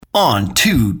On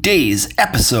today's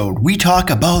episode, we talk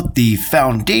about the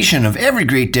foundation of every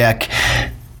great deck,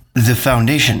 the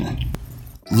foundation.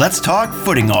 Let's talk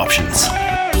footing options.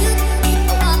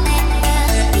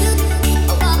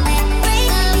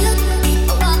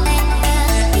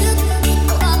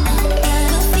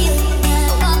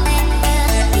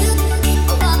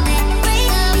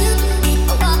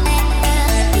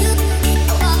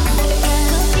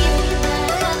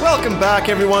 Welcome back,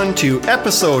 everyone, to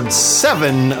episode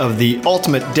 7 of the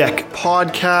Ultimate Deck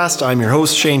podcast. I'm your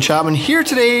host, Shane Chapman, here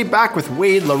today, back with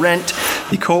Wade Laurent,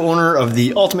 the co-owner of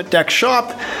the Ultimate Deck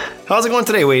shop. How's it going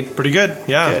today, Wade? Pretty good,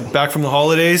 yeah. Good. Back from the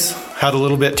holidays. Had a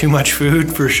little bit too much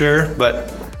food, for sure,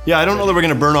 but... Yeah, I don't know that we're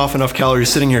going to burn off enough calories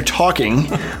sitting here talking,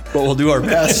 but we'll do our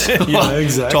best. Yeah,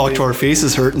 exactly. Talk till our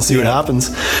faces hurt and see what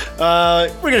happens. We're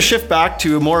going to shift back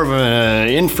to more of an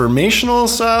informational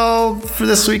style for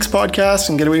this week's podcast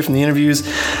and get away from the interviews.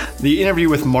 The interview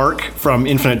with Mark from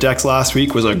Infinite Decks last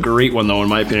week was a great one, though, in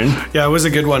my opinion. Yeah, it was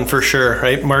a good one for sure,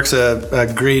 right? Mark's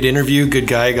a great interview, good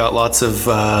guy, got lots of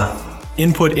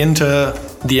input into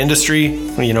the industry,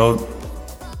 you know,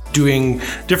 doing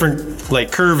different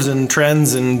like curves and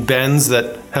trends and bends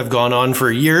that have gone on for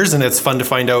years, and it's fun to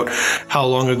find out how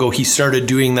long ago he started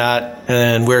doing that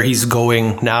and where he's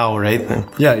going now, right?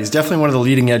 Yeah, he's definitely one of the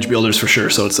leading edge builders for sure.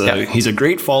 So he's a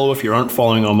great follow if you aren't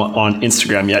following him on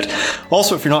Instagram yet.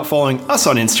 Also, if you're not following us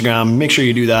on Instagram, make sure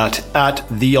you do that. At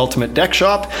The Ultimate Deck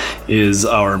Shop is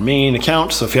our main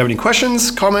account. So if you have any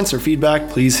questions, comments, or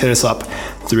feedback, please hit us up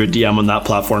through a DM on that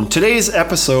platform. Today's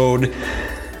episode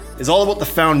is all about the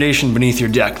foundation beneath your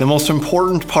deck, the most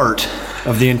important part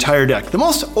of the entire deck, the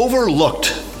most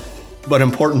overlooked but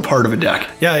important part of a deck.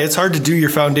 Yeah, it's hard to do your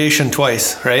foundation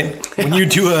twice, right? Yeah. When you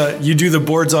do the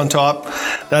boards on top,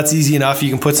 that's easy enough.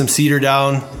 You can put some cedar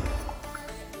down,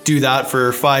 do that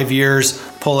for 5 years,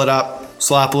 pull it up,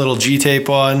 slap a little G-tape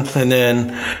on, and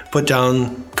then put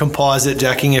down composite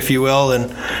decking, if you will,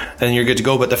 and you're good to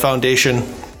go. But the foundation,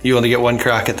 you only get one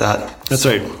crack at that. That's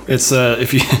right. It's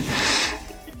if you...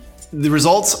 The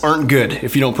results aren't good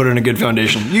if you don't put in a good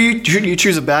foundation. You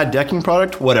choose a bad decking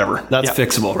product, whatever. That's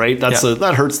fixable, right?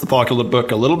 That hurts the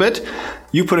pocketbook a little bit.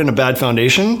 You put in a bad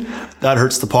foundation, that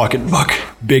hurts the pocketbook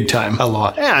big time. A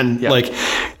lot. And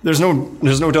there's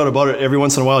no doubt about it. Every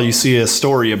once in a while you see a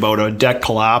story about a deck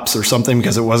collapse or something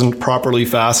because it wasn't properly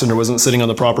fastened or wasn't sitting on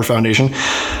the proper foundation.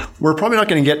 We're probably not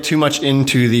going to get too much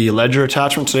into the ledger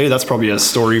attachment today. That's probably a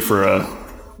story for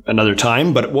another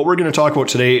time, but what we're going to talk about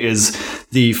today is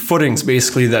the footings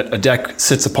basically that a deck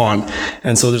sits upon.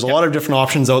 And so there's a lot of different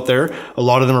options out there. A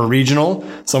lot of them are regional,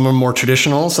 some are more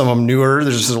traditional, some of them newer.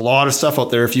 There's just a lot of stuff out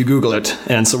there if you Google it.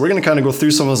 And so we're going to kind of go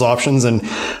through some of those options and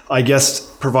I guess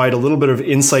provide a little bit of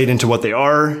insight into what they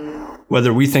are,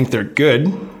 whether we think they're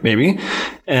good, maybe,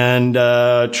 and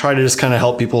try to just kind of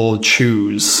help people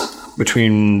choose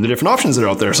between the different options that are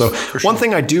out there. So One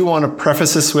thing I do want to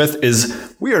preface this with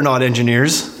is we are not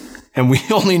engineers and we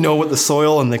only know what the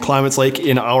soil and the climate's like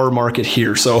in our market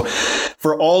here. So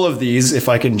for all of these, if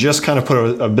I can just kind of put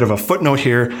a bit of a footnote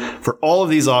here, for all of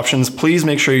these options, please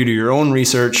make sure you do your own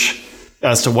research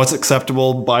as to what's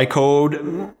acceptable by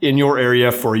code in your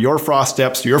area for your frost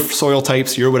depths, your soil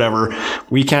types, your whatever.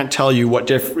 We can't tell you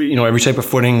what every type of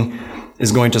footing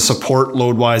is going to support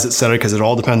load-wise, et cetera, because it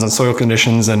all depends on soil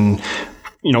conditions. And,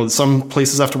 some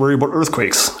places have to worry about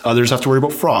earthquakes. Others have to worry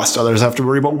about frost. Others have to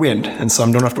worry about wind. And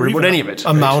some don't have to worry about any of it.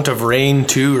 Amount of rain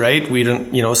too, right? We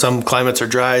don't, some climates are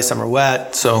dry, some are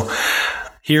wet. So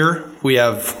here we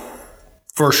have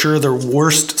for sure the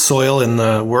worst soil in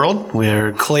the world.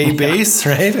 We're clay base,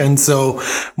 right? And so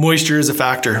moisture is a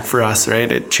factor for us,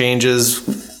 right? It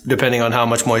changes depending on how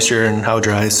much moisture and how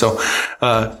dry. So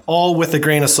all with a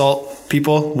grain of salt,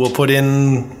 people. We'll put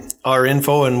in our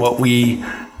info and what we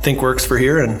think works for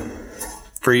here and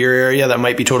for your area that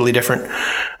might be totally different.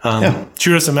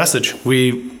 Shoot us a message.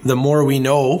 The more we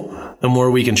know, the more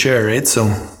we can share, right? So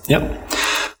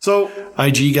So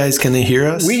IG guys, can they hear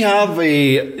us? We have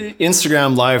a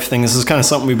Instagram live thing. This is kind of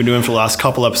something we've been doing for the last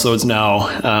couple episodes now,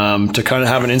 to kind of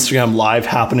have an Instagram live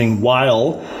happening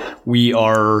while we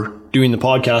are doing the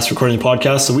podcast, recording the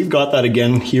podcast. So we've got that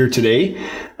again here today.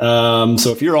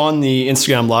 So if you're on the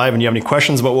Instagram live and you have any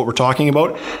questions about what we're talking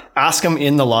about, ask them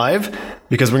in the live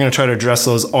because we're going to try to address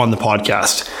those on the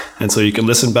podcast. And so you can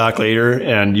listen back later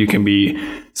and you can be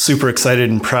super excited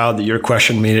and proud that your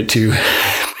question made it to the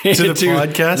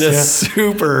podcast.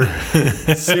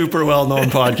 This super well-known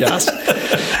podcast.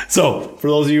 So for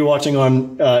those of you watching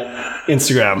on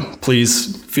Instagram,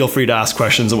 please feel free to ask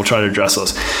questions and we'll try to address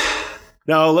those.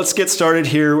 Now let's get started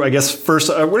here. I guess first,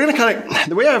 we're going to kind of,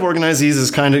 the way I've organized these is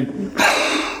kind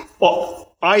of,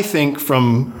 well, I think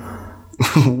from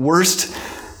worst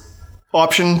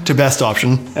option to best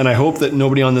option. And I hope that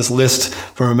nobody on this list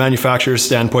from a manufacturer's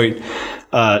standpoint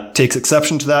takes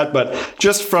exception to that. But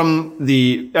just from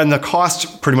the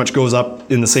cost pretty much goes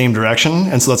up in the same direction.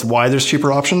 And so that's why there's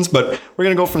cheaper options. But we're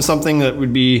going to go from something that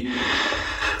would be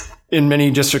in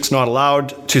many districts not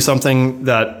allowed to something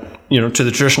that, to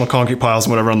the traditional concrete piles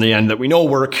and whatever on the end that we know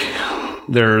work.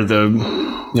 They're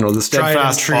the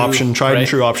steadfast option, tried and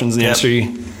true options in the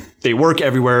industry. They work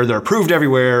everywhere. They're approved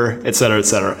everywhere, et cetera, et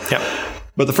cetera. Yep.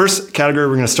 But the first category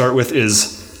we're going to start with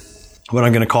is what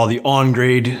I'm going to call the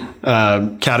on-grade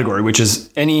category, which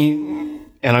is any,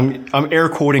 and I'm air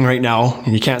quoting right now,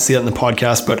 and you can't see that in the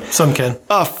podcast, but some can.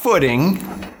 A footing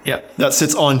that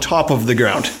sits on top of the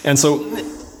ground. And so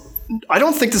I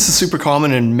don't think this is super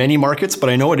common in many markets, but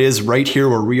I know it is right here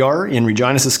where we are in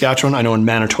Regina, Saskatchewan. I know in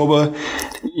Manitoba,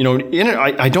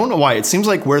 I don't know why. It seems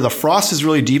like where the frost is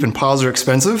really deep and piles are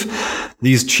expensive,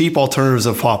 these cheap alternatives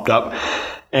have popped up,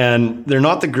 and they're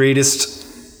not the greatest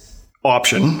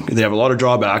option. They have a lot of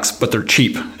drawbacks, but they're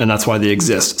cheap, and that's why they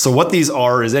exist. So what these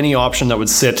are is any option that would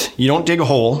sit, you don't dig a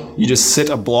hole, you just sit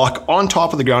a block on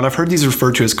top of the ground. I've heard these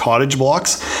referred to as cottage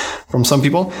blocks from some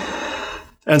people.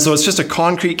 And so it's just a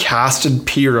concrete casted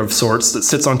pier of sorts that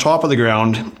sits on top of the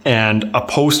ground, and a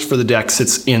post for the deck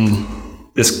sits in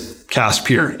this cast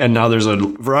pier. And now there's a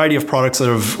variety of products that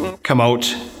have come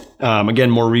out,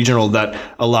 again, more regional, that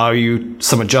allow you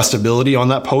some adjustability on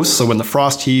that post. So when the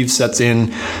frost heave sets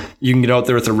in, you can get out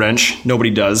there with a wrench. Nobody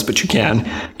does, but you can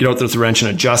get out there with a wrench and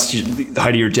adjust the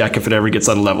height of your deck if it ever gets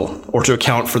out of level, or to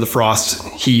account for the frost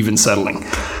heave and settling.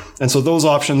 And so those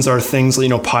options are things,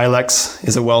 Pilex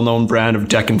is a well-known brand of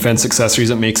deck and fence accessories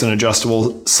that makes an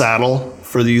adjustable saddle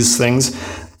for these things.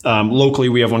 Locally,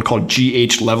 we have one called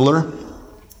GH Leveler.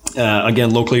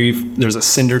 Again, locally, there's a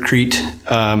Cindercrete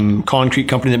concrete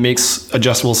company that makes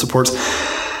adjustable supports.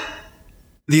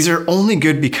 These are only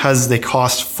good because they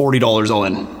cost $40 all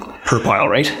in per pile,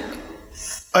 right?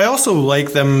 I also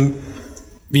like them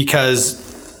because,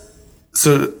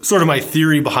 so sort of my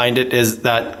theory behind it is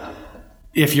that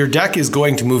if your deck is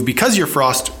going to move because your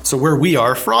frost, so where we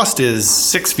are, frost is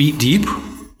 6 feet deep.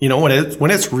 When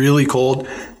it's really cold,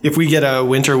 if we get a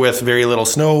winter with very little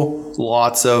snow,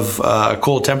 lots of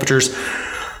cold temperatures,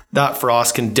 that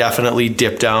frost can definitely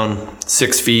dip down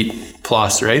 6 feet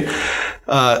plus, right?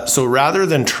 So rather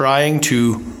than trying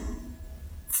to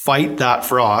fight that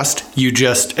frost, you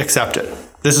just accept it.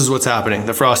 This is what's happening.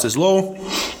 The frost is low.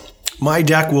 My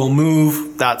deck will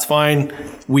move. That's fine.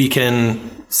 We can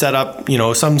set up,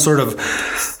 some sort of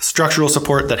structural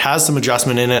support that has some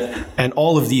adjustment in it. And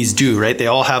all of these do, right? They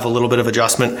all have a little bit of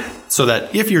adjustment so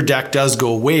that if your deck does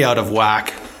go way out of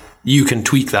whack, you can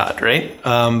tweak that, right?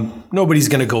 Nobody's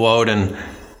going to go out and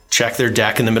check their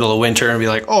deck in the middle of winter and be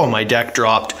like, oh, my deck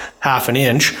dropped half an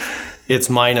inch. It's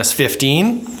minus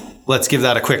 15. Let's give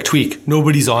that a quick tweak.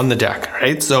 Nobody's on the deck,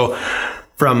 right? So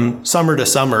from summer to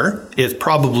summer, it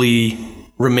probably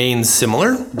remains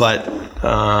similar, but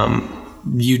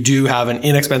you do have an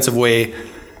inexpensive way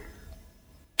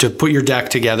to put your deck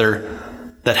together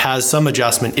that has some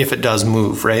adjustment if it does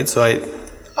move, right? So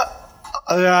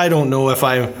I don't know if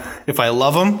I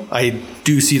love them. I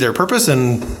do see their purpose,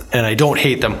 and I don't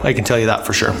hate them. I can tell you that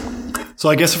for sure. So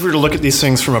I guess if we were to look at these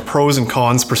things from a pros and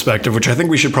cons perspective, which I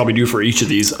think we should probably do for each of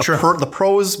these, sure. The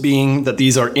pros being that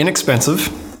these are inexpensive.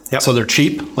 Yep. So they're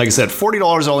cheap. Like I said,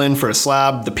 $40 all in for a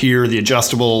slab, the pier, the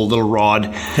adjustable little rod.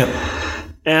 Yep.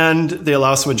 And they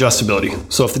allow some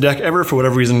adjustability. So if the deck ever, for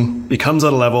whatever reason, becomes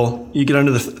out of level, you get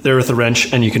under there with a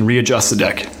wrench and you can readjust the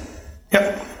deck.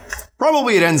 Yep.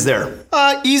 Probably it ends there.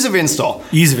 Ease of install.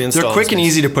 Ease of install. They're quick and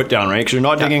easy to put down, right? Because you're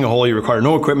not digging a hole. You require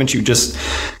no equipment. You just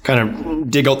kind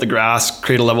of dig out the grass,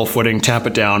 create a level footing, tamp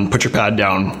it down, put your pad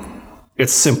down.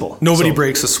 It's simple. Nobody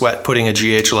breaks a sweat putting a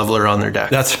GH leveler on their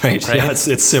deck. That's right. Yeah,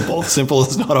 it's simple. Simple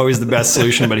is not always the best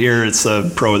solution, but here it's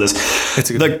a pro of this. It's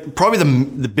probably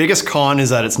the biggest con is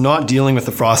that it's not dealing with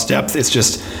the frost depth. It's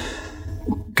just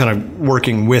kind of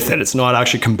working with it. It's not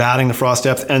actually combating the frost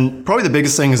depth. And probably the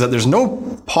biggest thing is that there's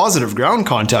no positive ground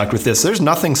contact with this. There's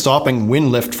nothing stopping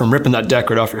wind lift from ripping that deck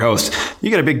right off your house. You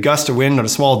get a big gust of wind on a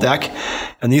small deck,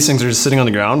 and these things are just sitting on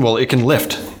the ground. Well, it can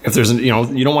lift. If there's, you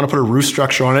don't want to put a roof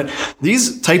structure on it.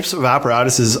 These types of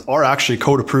apparatuses are actually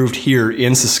code approved here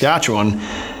in Saskatchewan.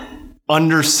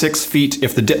 Under 6 feet,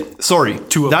 if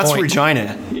that's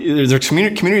Regina. There are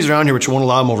communities around here which won't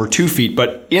allow them over 2 feet,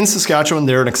 but in Saskatchewan,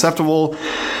 they're an acceptable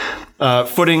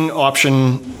footing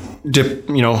option.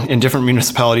 In different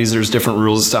municipalities, there's different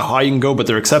rules as to how you can go, but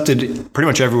they're accepted pretty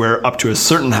much everywhere up to a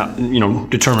certain,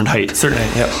 determined height. Certainly,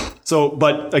 yeah. So,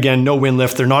 but again, no wind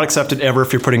lift. They're not accepted ever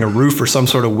if you're putting a roof or some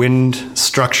sort of wind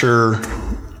structure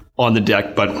on the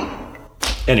deck. But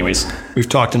anyways, we've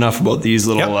talked enough about these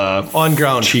little on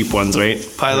ground cheap ones, right?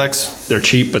 Pylex. They're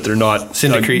cheap, but they're not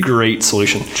Syndicrete. a great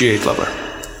solution. G8 leveler.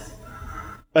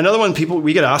 Another one,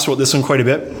 we get asked about this one quite a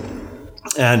bit.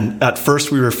 And at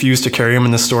first we refused to carry them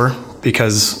in the store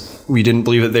because we didn't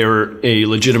believe that they were a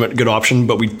legitimate good option,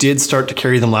 but we did start to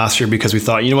carry them last year because we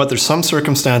thought, you know what, there's some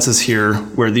circumstances here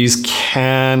where these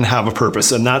can have a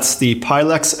purpose, and that's the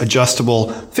Pylex adjustable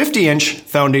 50-inch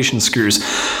foundation screws.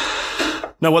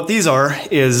 Now what these are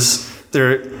is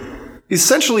they're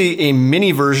essentially a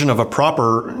mini version of a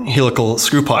proper helical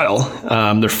screw pile.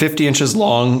 They're 50 inches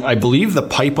long. I believe the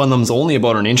pipe on them is only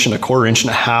about 1.25 inches, 1.5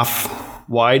 inches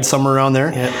wide, somewhere around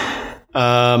there.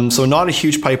 Yeah. So not a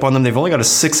huge pipe on them. They've only got a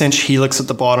 6-inch helix at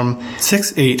the bottom.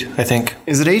 6-8, I think.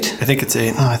 Is it 8? I think it's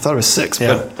 8. Oh, I thought it was 6.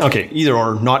 Yeah. But okay, either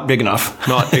or, not big enough.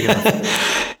 Not big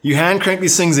enough. You hand crank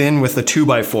these things in with a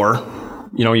 2x4.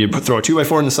 You know, you throw a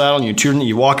 2x4 in the saddle and you turn it,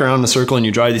 you walk around in a circle and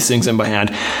you drive these things in by hand.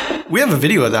 We have a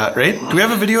video of that, right? Do we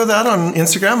have a video of that on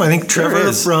Instagram? I think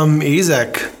Trevor from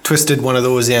AZEC twisted one of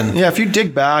those in. Yeah, if you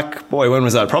dig back, boy, when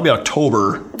was that? Probably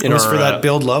October. It was for that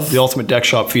Build Love. The Ultimate Deck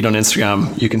Shop feed on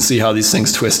Instagram. You can see how these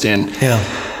things twist in. Yeah.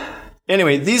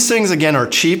 Anyway, these things, again, are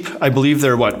cheap. I believe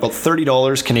they're, about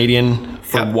 $30 Canadian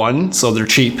for one. So they're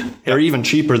cheap. They're even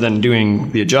cheaper than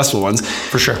doing the adjustable ones.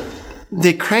 For sure.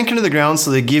 They crank into the ground,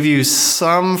 so they give you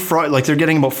some frost, like they're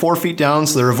getting about 4 feet down,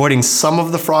 so they're avoiding some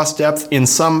of the frost depth. In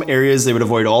some areas, they would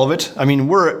avoid all of it. I mean,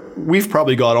 we've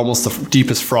probably got almost the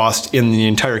deepest frost in the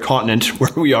entire continent where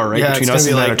we are, right? Yeah, between us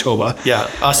and Manitoba. Yeah,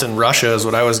 us and Russia is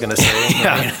what I was going to say.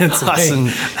 Yeah, it's us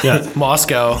and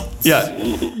Moscow. Yeah,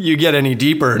 you get any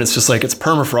deeper, and it's just like it's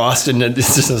permafrost, and it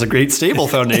just has a great stable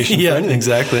foundation. Yeah,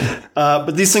 exactly.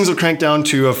 But these things will crank down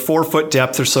to a 4-foot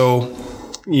depth or so.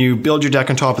 You build your deck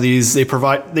on top of these. They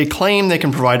claim they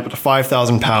can provide up to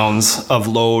 5,000 pounds of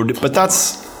load, but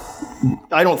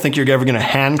I don't think you're ever going to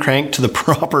hand crank to the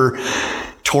proper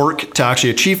torque to actually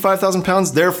achieve 5,000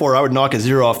 pounds. Therefore, I would knock a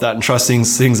 0 off that and trust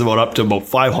things up to about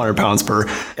 500 pounds per.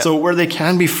 Yep. So where they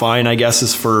can be fine, I guess,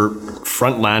 is for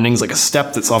front landings, like a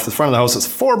step that's off the front of the house. It's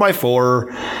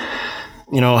 4x4.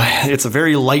 You know, it's a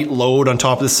very light load on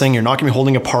top of this thing. You're not going to be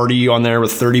holding a party on there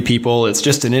with 30 people. It's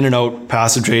just an in and out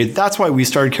passageway. That's why we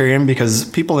started carrying them, because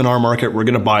people in our market were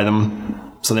going to buy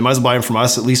them. So they might as well buy them from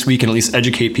us. At least we can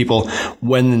educate people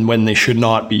when they should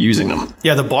not be using them.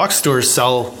 Yeah, the box stores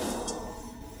sell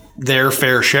their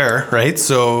fair share, right?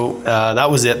 So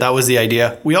that was it. That was the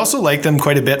idea. We also like them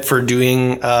quite a bit for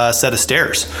doing a set of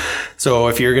stairs. So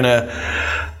if you're going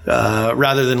to...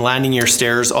 rather than landing your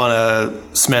stairs on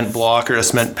a cement block or a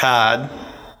cement pad,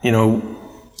 you know,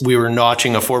 we were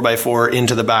notching a 4x4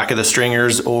 into the back of the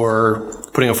stringers or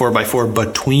putting a 4x4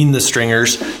 between the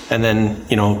stringers and then,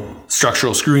 you know,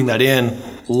 structural screwing that in,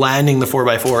 landing the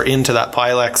 4x4 into that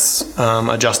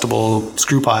Pylex adjustable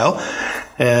screw pile.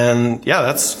 And yeah,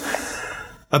 that's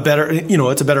a better, you know,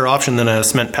 it's a better option than a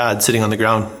cement pad sitting on the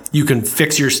ground. You can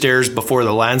fix your stairs before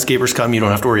the landscapers come. You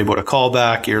don't have to worry about a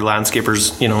callback. Your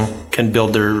landscapers, you know, can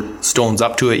build their stones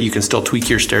up to it. You can still tweak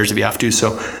your stairs if you have to.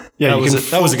 So yeah,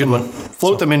 that was a good one.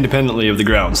 Float them independently of the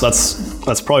ground. So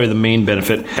that's probably the main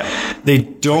benefit. Yeah. They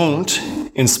don't,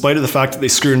 in spite of the fact that they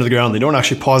screw into the ground, they don't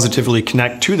actually positively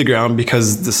connect to the ground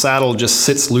because the saddle just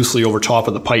sits loosely over top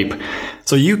of the pipe.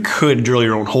 So you could drill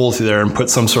your own hole through there and put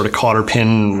some sort of cotter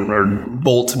pin or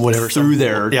bolt through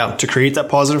there to create that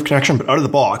positive connection. But out of the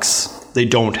box, they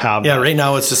don't have that. Right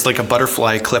now it's just like a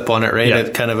butterfly clip on it, right? Yeah.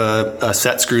 It's kind of a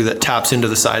set screw that taps into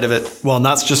the side of it. Well, and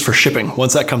that's just for shipping.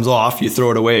 Once that comes off, you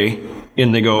throw it away,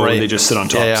 in they go, they just sit on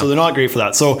top. Yeah. So they're not great for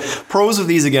that. So pros of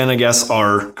these, again, I guess,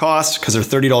 are cost, because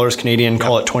they're $30 Canadian,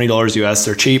 call it $20 US.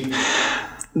 They're cheap.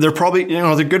 They're probably, you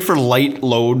know, they're good for light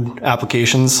load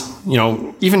applications, you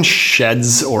know, even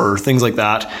sheds or things like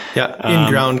that. Yeah,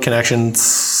 in-ground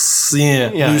connections,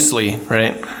 loosely,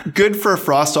 right? Good for a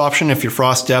frost option if your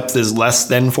frost depth is less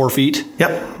than 4 feet.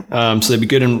 Yep. So they'd be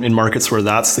good in markets where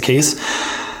that's the case.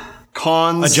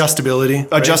 Cons. Adjustability.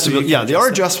 Adjustability. Yeah, they are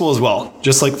adjustable as well.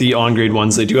 Just like the on-grade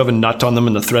ones. They do have a nut on them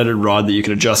and the threaded rod that you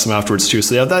can adjust them afterwards too.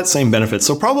 So they have that same benefit.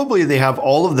 So probably they have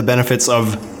all of the benefits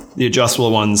of the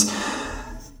adjustable ones,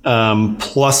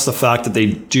 plus the fact that they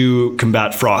do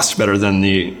combat frost better than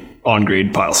the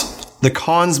on-grade piles. The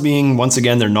cons being, once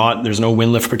again, there's no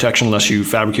wind lift protection unless you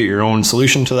fabricate your own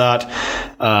solution to that.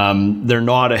 They're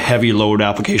not a heavy load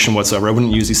application whatsoever. I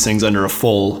wouldn't use these things under a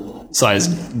full size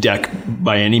deck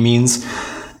by any means.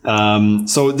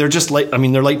 So they're just light. I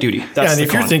mean, they're light duty. That's and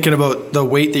if you're thinking about the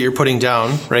weight that you're putting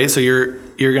down, right? So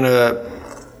you're gonna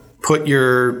put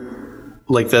your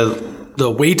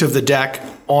the weight of the deck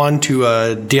onto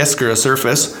a disc or a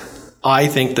surface. I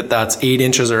think that's 8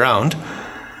 inches around.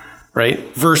 right?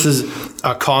 Versus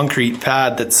a concrete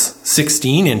pad that's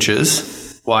 16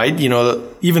 inches wide.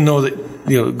 Even though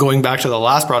that, going back to the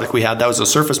last product we had, that was a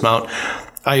surface mount.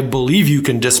 I believe you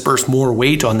can disperse more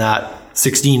weight on that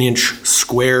 16-inch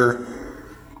square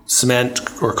cement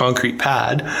or concrete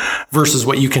pad versus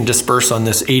what you can disperse on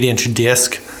this 8-inch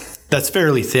disc that's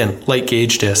fairly thin, light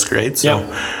gauge disc, right? So,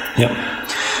 yeah.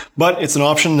 But it's an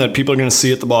option that people are going to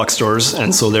see at the box stores,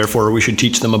 and so therefore we should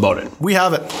teach them about it. We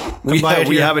have it.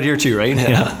 We have it here too, right?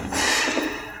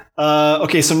 Yeah.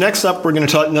 Okay, so next up we're going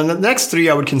to talk. Now, the next three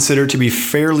I would consider to be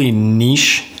fairly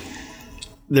niche.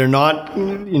 They're not,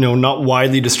 not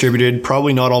widely distributed.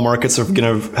 Probably not all markets are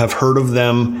going to have heard of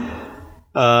them.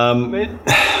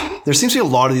 There seems to be a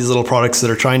lot of these little products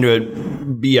that are trying to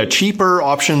be a cheaper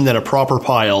option than a proper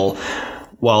pile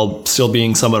while still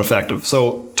being somewhat effective.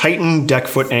 So Titan deck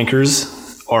foot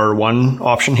anchors are one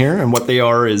option here. And what they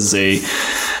are is a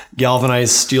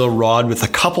galvanized steel rod with a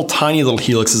couple tiny little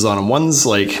helixes on them. One's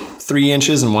like 3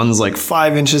 inches and one's like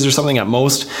 5 inches or something at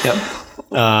most. Yep.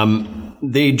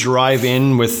 They drive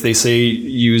in with, they say,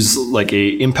 use like a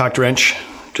impact wrench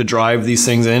to drive these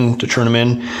things in, to turn them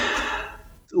in.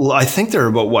 I think they're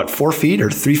about 4 feet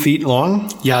or 3 feet long.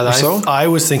 Yeah, I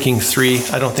was thinking 3.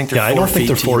 I don't think they're 4 feet. I don't think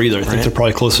they're 4 either. I think they're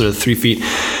probably closer to 3 feet.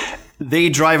 They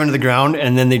drive into the ground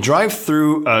and then they drive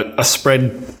through a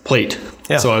spread plate.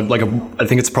 Yeah. So I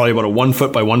think it's probably about a 1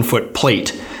 foot by 1 foot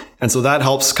plate. And so that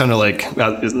helps kind of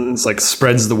it's like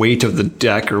spreads the weight of the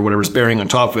deck or whatever's bearing on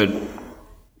top of it.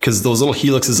 Because those little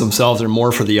helixes themselves are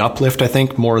more for the uplift, I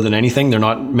think, more than anything. They're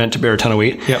not meant to bear a ton of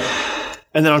weight. Yep.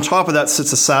 And then on top of that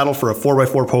sits a saddle for a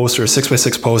 4x4 post or a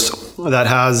 6x6 post that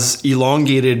has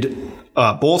elongated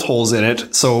bolt holes in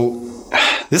it. So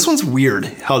this one's weird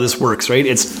how this works, right?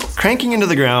 It's cranking into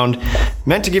the ground,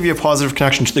 meant to give you a positive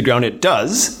connection to the ground. It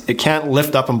does. It can't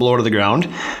lift up and blow to the ground.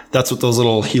 That's what those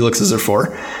little helixes are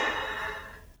for.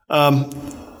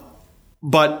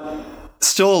 But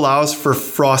still allows for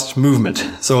frost movement.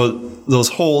 So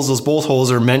those bolt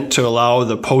holes are meant to allow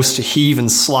the post to heave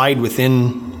and slide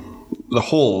within the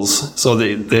holes. So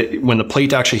when the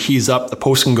plate actually heaves up, the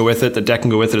post can go with it, the deck can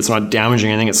go with it. It's not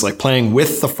damaging anything. It's like playing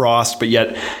with the frost, but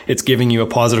yet it's giving you a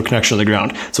positive connection to the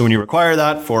ground. So when you require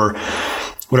that for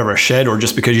whatever, a shed, or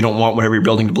just because you don't want whatever you're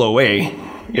building to blow away,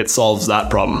 it solves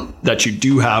that problem that you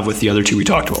do have with the other two we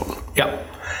talked about.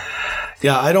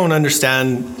 Yeah, I don't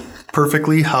understand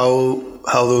perfectly how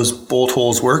those bolt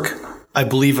holes work. I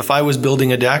believe if I was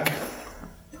building a deck,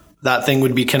 that thing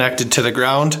would be connected to the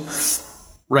ground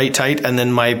right tight, and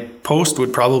then my post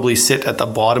would probably sit at the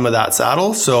bottom of that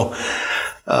saddle. So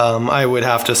I would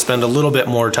have to spend a little bit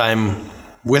more time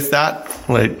with that.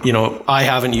 I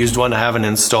haven't used one. I haven't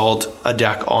installed a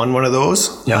deck on one of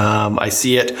those. Yeah. I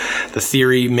see it. The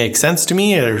theory makes sense to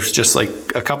me. There's just like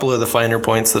a couple of the finer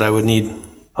points that I would need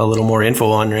a little more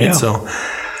info on, right? Yeah.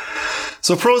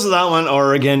 So pros of that one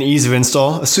are, again, ease of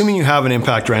install. Assuming you have an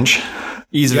impact wrench,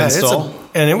 ease of install.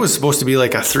 And it was supposed to be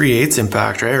like a 3/8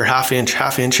 impact, right? Or half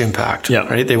inch impact. Yeah.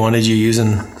 Right? They wanted you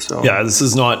using. So yeah, this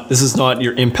is not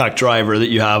your impact driver that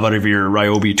you have out of your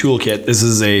Ryobi toolkit. This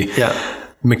is a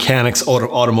mechanics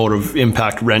automotive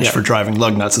impact wrench for driving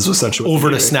lug nuts is essentially what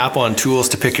over to Snap-on Tools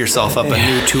to pick yourself up a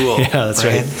new tool. Yeah, that's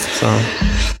right.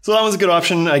 So that was a good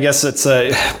option. I guess it's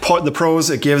the pros.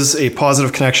 It gives a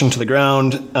positive connection to the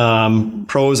ground.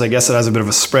 Pros, I guess it has a bit of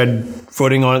a spread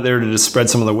footing on it there to just spread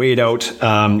some of the weight out.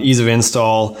 Ease of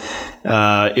install.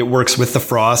 It works with the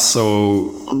frost,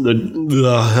 so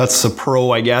that's a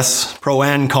pro, I guess. Pro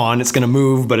and con. It's going to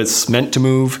move, but it's meant to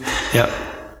move. Yeah.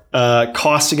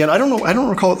 Cost again, I don't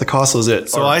recall what the cost was.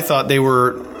 So I thought they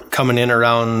were coming in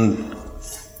around,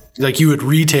 like you would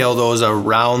retail those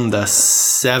around the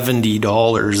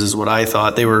 $70 is what I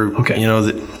thought. They were,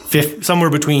 somewhere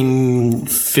between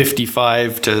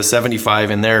 55 to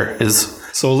 75 in there is.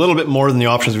 So a little bit more than the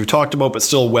options we've talked about, but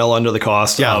still well under the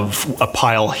cost of a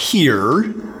pile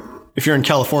here. If you're in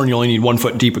California, you only need 1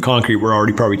 foot deep of concrete. We're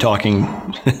already probably talking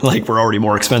like we're already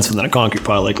more expensive than a concrete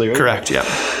pile, likely, right? Correct, yeah.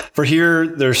 For here,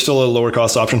 there's still a lower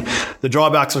cost option. The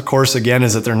drawbacks, of course, again,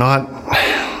 is that I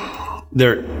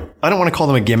don't want to call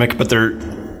them a gimmick, but they're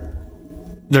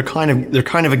kind of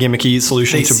a gimmicky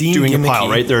solution to doing a pile,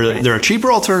 right? They're a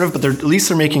cheaper alternative, but at least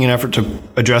they're making an effort to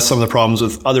address some of the problems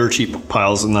with other cheap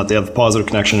piles, and that they have a positive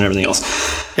connection and everything else.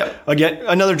 Yeah. Again,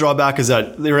 another drawback is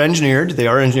that they are engineered,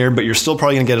 but you're still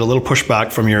probably going to get a little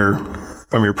pushback from your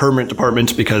permit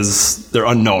department because they're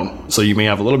unknown. So you may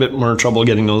have a little bit more trouble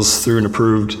getting those through and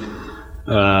approved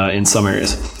in some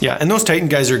areas. Yeah, and those Titan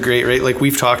guys are great, right? Like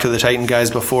we've talked to the Titan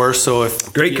guys before, so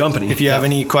great company. If you have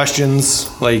any questions,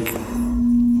 like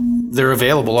they're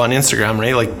available on Instagram,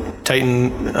 right? Like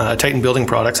Titan Building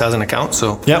Products has an account.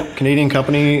 So Yep, Canadian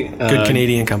company. good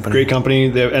Canadian company. Great company.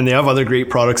 And they have other great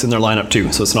products in their lineup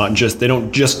too. So it's not just, they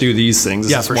don't just do these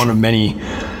things. It's for one sure. of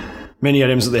many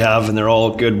items that they have, and they're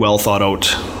all good, well thought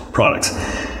out products.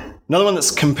 Another one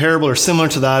that's comparable or similar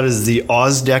to that is the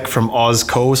OzDeck from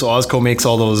Ozco. So Ozco makes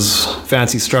all those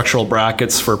fancy structural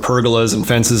brackets for pergolas and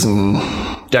fences and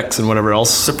decks and whatever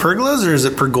else. Is it pergolas or is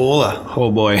it pergola? Oh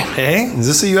boy. Hey? Is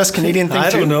this a US Canadian thing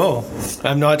I too? don't know.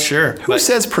 I'm not sure. Who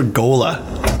says pergola?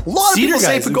 A lot of Cedar people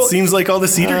say guys. It pergola. seems like all the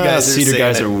cedar guys are Cedar saying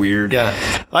guys it. are weird. Yeah.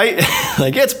 I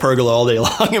like it's pergola all day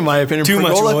long in my opinion. Too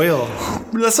much Pergola, oil.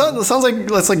 That sounds like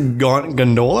that's like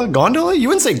gondola. Gondola? You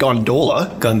wouldn't say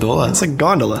gondola. Gondola. It's like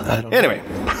gondola. I don't know. Anyway.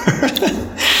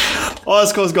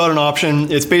 Ozco's got an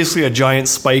option. It's basically a giant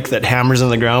spike that hammers in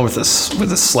the ground with a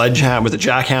sledgehammer, with a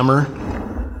jackhammer.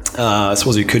 I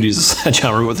suppose you could use a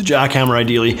sledgehammer, but with a jackhammer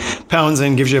ideally. Pounds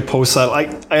in, gives you a post saddle.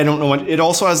 I don't know what. It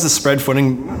also has the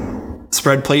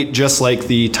spread plate just like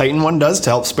the Titan one does to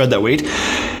help spread that weight.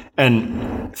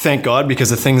 And thank God, because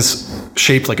the thing's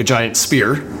shaped like a giant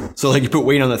spear. So like you put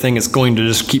weight on the thing, it's going to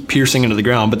just keep piercing into the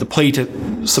ground. But the plate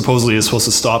supposedly is supposed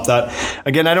to stop that.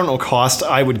 Again, I don't know cost.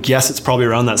 I would guess it's probably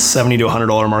around that $70 to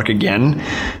 $100 mark again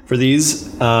for these.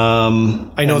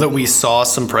 I know that we saw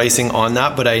some pricing on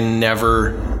that, but I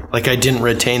didn't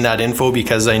retain that info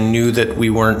because I knew that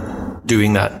we weren't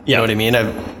doing that. You know what I mean?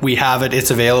 We have it. It's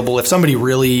available. If somebody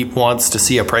really wants to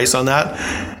see a price on that,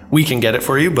 we can get it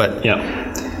for you. But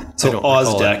yeah. So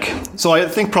OzDeck. So I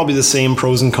think probably the same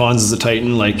pros and cons as the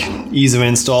Titan, like ease of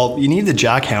install. You need the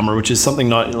jackhammer, which is something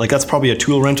not like that's probably a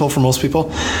tool rental for most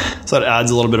people. So that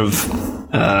adds a little bit of,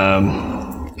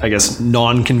 I guess,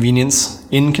 inconvenience.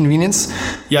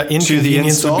 Yeah,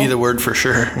 inconvenience would be the word for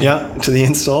sure. Yeah, to the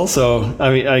install. So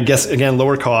I mean, I guess again,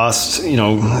 lower cost.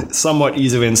 Somewhat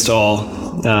ease of install.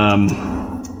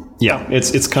 Yeah,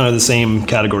 it's kind of the same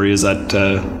category as that.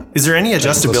 Is there any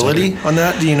adjustability on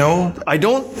that? Do you know? I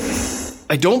don't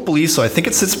believe so. I think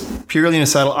it sits purely in a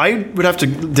saddle. I would have to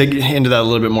dig into that a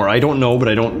little bit more. I don't know, but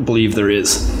I don't believe there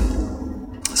is.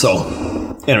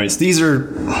 So, anyways, these are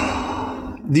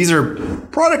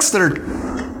products that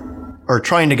are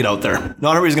trying to get out there.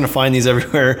 Not everybody's going to find these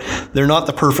everywhere. They're not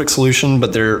the perfect solution,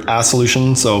 but they're a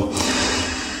solution. So.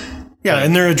 Yeah,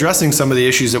 and they're addressing some of the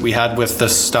issues that we had with the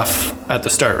stuff at the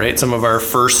start, right? Some of our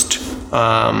first,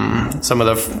 some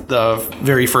of the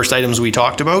very first items we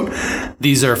talked about,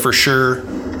 these are for sure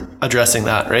addressing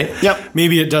that, right? Yep.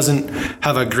 Maybe it doesn't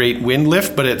have a great wind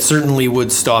lift, but it certainly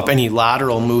would stop any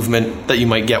lateral movement that you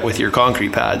might get with your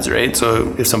concrete pads, right?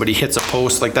 So if somebody hits a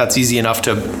post, like that's easy enough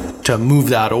to move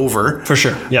that over. For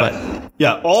sure, yeah.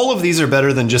 Yeah, all of these are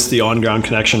better than just the on-ground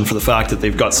connection for the fact that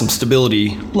they've got some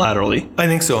stability laterally. I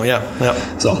think so, yeah.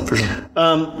 So, for sure.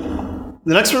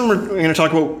 The next one we're going to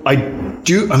talk about,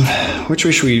 which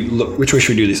way should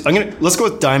we do these? Let's go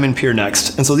with Diamond Pier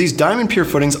next. And so these Diamond Pier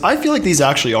footings, I feel like these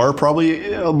actually are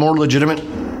probably a more legitimate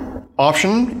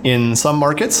option in some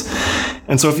markets.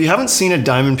 And so if you haven't seen a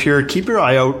Diamond Pier, keep your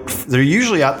eye out. They're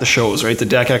usually at the shows, right? The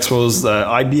Deck Expos, the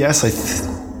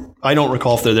IBS, I don't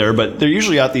recall if they're there, but they're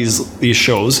usually at these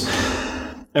shows.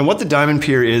 And what the Diamond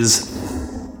Pier is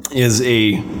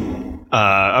a,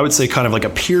 I would say kind of like a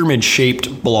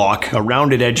pyramid-shaped block, a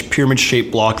rounded edge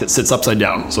pyramid-shaped block that sits upside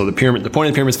down. So the point of the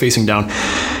pyramid is facing down.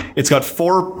 It's got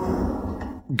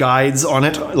 4 guides on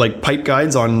it, like pipe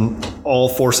guides on all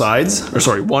 4 sides,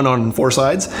 one on 4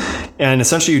 sides. And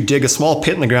essentially you dig a small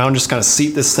pit in the ground, just kind of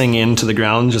seat this thing into the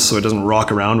ground just so it doesn't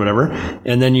rock around, whatever.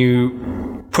 And then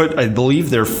you put, I believe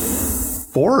they're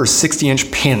 4 or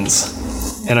 60-inch pins.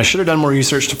 And I should have done more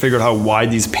research to figure out how wide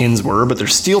these pins were, but they're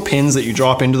steel pins that you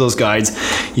drop into those guides.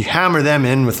 You hammer them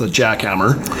in with a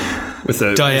jackhammer.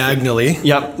 Diagonally.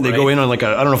 Yep. They go in on like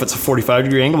I don't know if it's a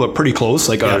 45-degree angle, but pretty close,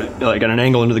 like at an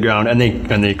angle into the ground, and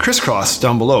they crisscross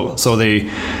down below. So this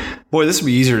would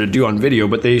be easier to do on video,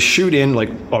 but they shoot in, like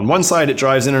on one side it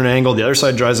drives in at an angle, the other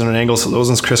side drives in at an angle, so those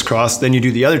ones crisscross. Then you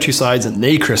do the other 2 sides and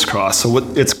they crisscross. So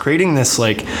it's creating this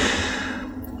like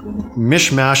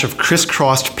mishmash of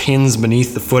crisscrossed pins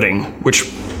beneath the footing,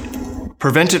 which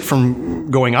prevent it from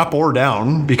going up or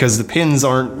down because the pins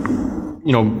aren't,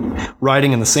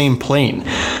 riding in the same plane.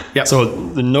 Yep. So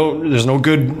there's no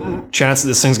good chance that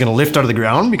this thing's going to lift out of the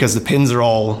ground because the pins are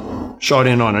all shot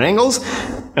in on angles,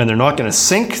 and they're not going to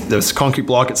sink. This concrete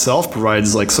block itself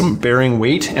provides like some bearing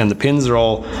weight, and the pins are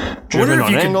all driven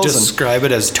on angles. I wonder if you could describe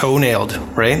it as toe-nailed,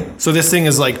 right? So this thing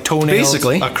is like toe-nailed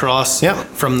basically across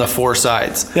from the 4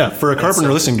 sides. Yeah, for a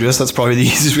carpenter listening to this, that's probably the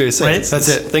easiest way to say it. Right, that's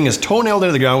it. This thing is toe-nailed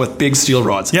into the ground with big steel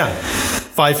rods. Yeah.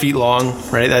 5 feet long,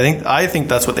 right? I think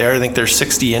that's what they are. I think they're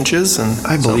 60 inches. And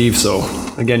I believe so.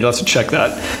 Again, you'll have to check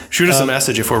that. Shoot us a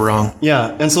message if we're wrong.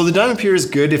 Yeah, and so the Diamond Pier is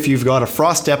good if you've got a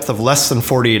frost depth of less than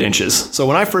 48 inches. So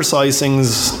when I first saw these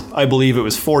things, I believe it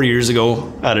was 4 years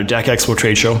ago at a Deck Expo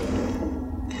trade show,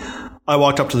 I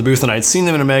walked up to the booth and I'd seen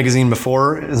them in a magazine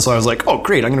before, and so I was like, oh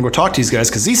great, I'm going to go talk to these guys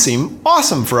because these seem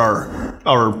awesome for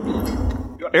our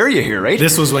area here, right?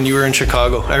 This was when you were in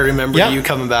Chicago. I remember you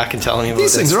coming back and telling me about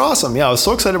these things are awesome. Yeah, I was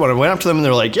so excited when I went up to them and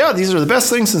they're like, yeah, these are the best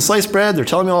things in sliced bread. They're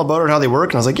telling me all about it, how they work.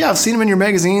 And I was like, yeah, I've seen them in your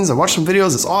magazines. I watched some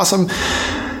videos. It's awesome.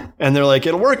 And they're like,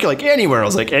 it'll work like anywhere. I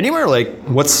was like, anywhere? Like,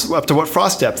 what's up to what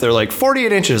frost depth? They're like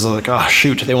 48 inches. I was like, oh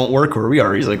shoot, they won't work where we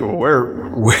are. He's like, well,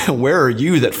 where are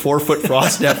you that 4 foot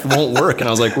frost depth won't work? And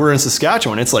I was like, we're in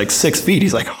Saskatchewan. It's like 6 feet.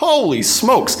 He's like, holy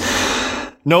smokes.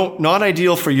 No, not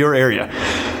ideal for your area.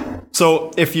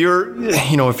 So if you're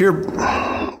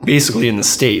basically in the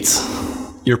States,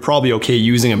 you're probably okay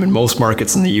using them in most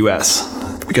markets in the US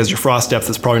because your frost depth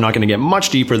is probably not going to get much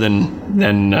deeper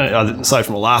than aside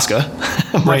from Alaska,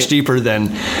 much deeper than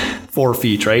 4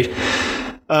 feet, right?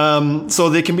 So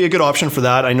they can be a good option for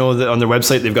that. I know that on their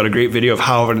website, they've got a great video of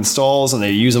how it installs, and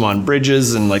they use them on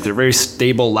bridges, and like they're very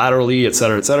stable laterally, et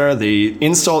cetera, et cetera. They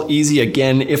install easy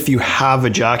again if you have a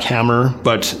jackhammer,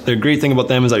 but the great thing about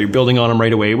them is that you're building on them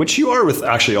right away, which you are with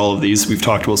actually all of these we've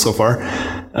talked about so far.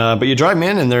 But you drive them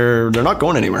in and they're not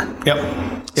going anywhere.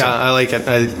 Yep. Yeah, I like it.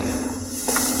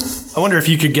 I wonder if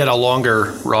you could get a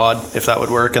longer rod, if that would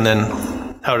work, and then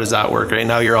how does that work? Right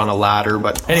now you're on a ladder,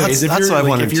 but anyways,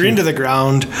 if you're into the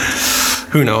ground,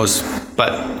 who knows?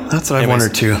 But that's what I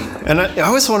wondered too. And I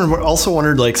also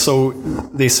wondered, like, so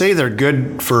they say they're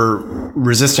good for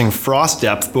resisting frost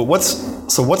depth, but what's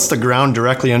the ground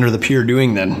directly under the pier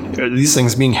doing then? Are these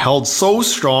things being held so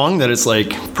strong that it's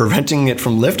like preventing it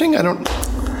from lifting? I don't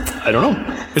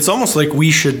know. It's almost like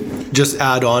we should just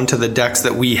add on to the decks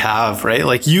that we have, right?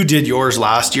 Like you did yours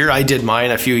last year. I did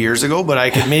mine a few years ago, but I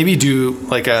could maybe do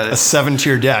like a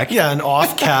 7-tier deck. Yeah, an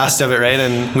off cast of it, right?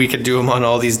 And we could do them on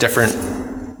all these different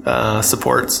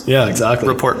supports. Yeah, exactly.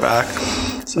 Report back.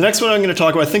 So the next one I'm going to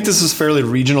talk about, I think this is fairly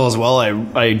regional as well.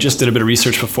 I just did a bit of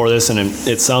research before this, and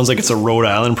it sounds like it's a Rhode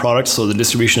Island product, so the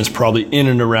distribution is probably in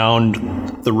and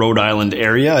around the Rhode Island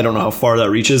area. I don't know how far that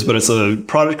reaches, but it's a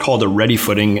product called a Ready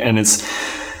Footing, and it's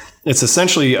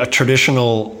essentially a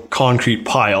traditional concrete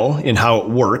pile in how it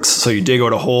works. So you dig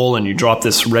out a hole and you drop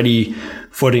this Ready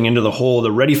Footing into the hole.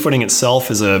 The Ready Footing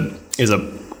itself is a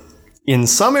in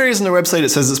some areas on their website, it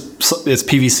says it's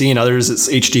PVC, and others it's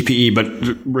HDPE, but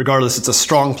regardless, it's a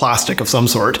strong plastic of some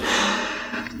sort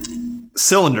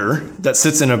cylinder that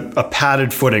sits in a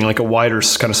padded footing, like a wider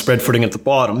kind of spread footing at the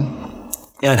bottom,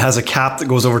 and has a cap that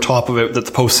goes over top of it that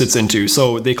the post sits into.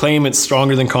 So they claim it's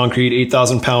stronger than concrete,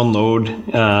 8,000 pound load,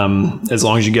 as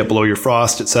long as you get below your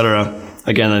frost, etc.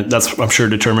 Again, that's, I'm sure,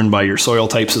 determined by your soil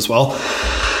types as well.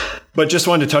 But just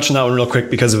wanted to touch on that one real quick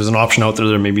because it was an option out there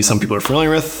that maybe some people are familiar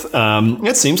with.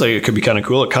 It seems like it could be kind of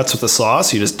cool. It cuts with the saw,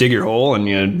 so you just dig your hole and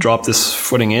you drop this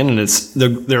footing in, and it's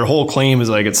their whole claim is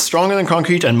like it's stronger than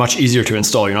concrete and much easier to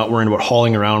install. You're not worrying about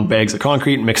hauling around bags of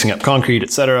concrete, mixing up concrete,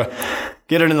 etc.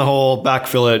 Get it in the hole,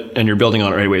 backfill it, and you're building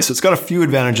on it right away. So it's got a few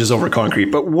advantages over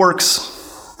concrete, but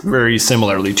works very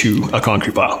similarly to a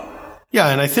concrete pile. Yeah,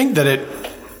 and I think that it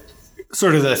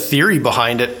sort of the theory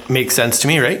behind it makes sense to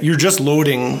me, right? You're just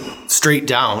loading straight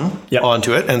down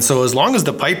onto it. And so as long as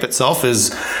the pipe itself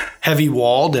is heavy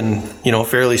walled and,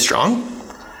 fairly strong,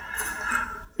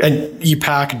 and you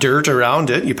pack dirt around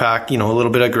it, you pack, a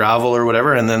little bit of gravel or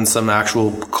whatever, and then some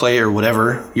actual clay or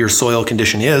whatever your soil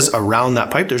condition is around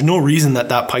that pipe, there's no reason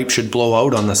that pipe should blow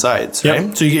out on the sides,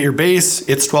 right? So you get your base,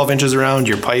 it's 12 inches around,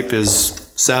 your pipe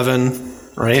is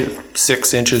 7, right?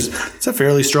 6 inches. It's a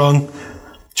fairly strong.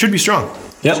 Should be strong.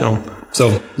 Yeah.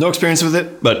 So no experience with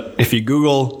it, but if you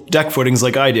Google deck footings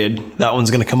like I did, that one's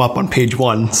going to come up on page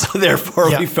 1. So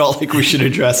therefore, we felt like we should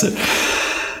address it.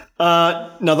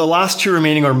 Now the last two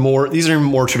remaining are more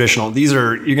traditional.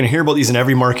 You're going to hear about these in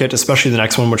every market, especially the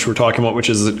next one, which we're talking about, which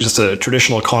is just a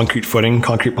traditional concrete footing,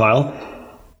 concrete pile.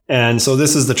 And so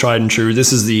this is the tried and true.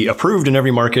 This is the approved in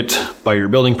every market by your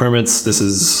building permits. This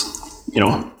is,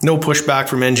 no pushback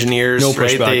from engineers. No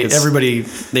pushback. Right? Everybody,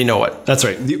 they know it. That's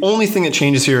right. The only thing that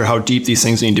changes here are how deep these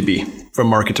things need to be from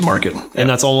market to market. And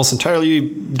that's almost entirely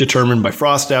determined by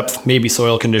frost depth, maybe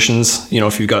soil conditions.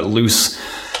 If you've got loose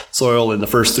soil in the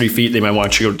first 3 feet, they might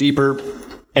want you to go deeper.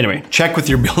 Anyway, check with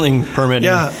your building permit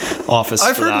office.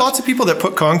 I've heard lots of people that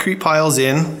put concrete piles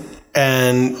in,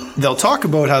 and they'll talk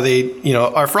about how they,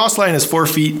 our frost line is 4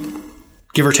 feet,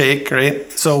 give or take, right?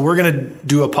 So we're going to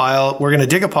do a pile. We're going to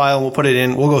dig a pile. We'll put it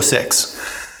in. We'll go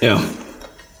 6. Yeah.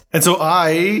 And so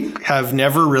I have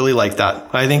never really liked that.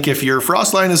 I think if your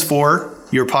frost line is 4,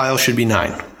 your pile should be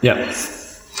 9. Yeah.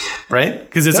 Right?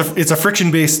 Because it's a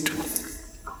friction-based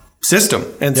system.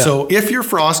 And so if your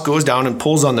frost goes down and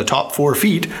pulls on the top 4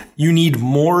 feet, you need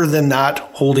more than that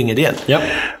holding it in.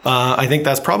 Yep. I think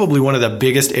that's probably one of the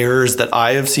biggest errors that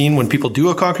I have seen when people do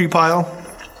a concrete pile.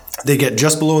 They get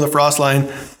just below the frost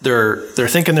line. They're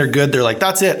thinking they're good. They're like,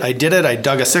 that's it. I did it. I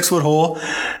dug a 6-foot hole,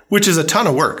 which is a ton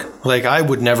of work. Like I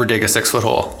would never dig a 6-foot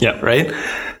hole. Yeah. Right.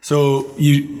 So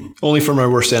only for my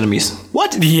worst enemies.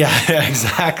 What? Yeah,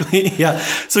 exactly. Yeah.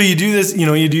 So you do this,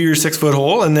 you do your 6-foot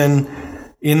hole and then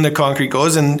in the concrete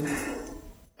goes and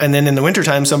then in the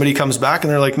wintertime, somebody comes back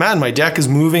and they're like, man, my deck is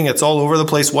moving. It's all over the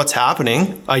place. What's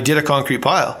happening? I did a concrete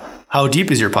pile. How deep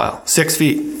is your pile? 6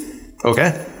 feet.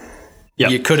 Okay. Yeah.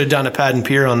 You could have done a pad and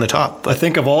pier on the top. I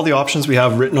think of all the options we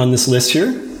have written on this list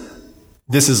here,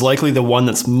 this is likely the one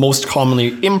that's most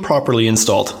commonly improperly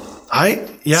installed.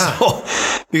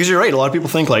 Because you're right. A lot of people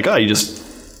think like, you just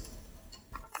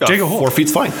dig a hole. 4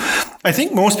 feet's fine. I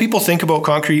think most people think about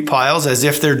concrete piles as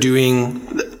if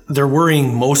they're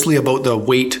worrying mostly about the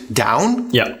weight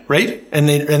down. Yeah. Right? And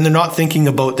they're not thinking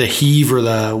about the heave or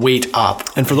the weight up.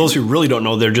 And for those who really don't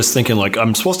know, they're just thinking like,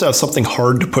 I'm supposed to have something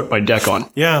hard to put my deck on.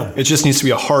 Yeah. It just needs to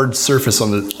be a hard surface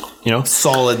on the,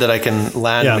 solid that I can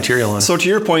land material on. So to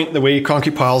your point, the way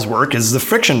concrete piles work is the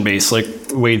friction base, like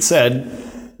Wade said.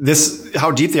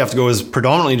 How deep they have to go is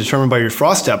predominantly determined by your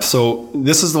frost depth. So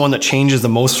this is the one that changes the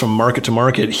most from market to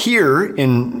market. Here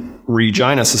in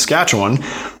Regina, Saskatchewan,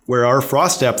 where our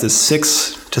frost depth is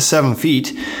 6 to 7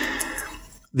 feet,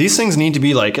 these things need to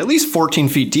be like at least 14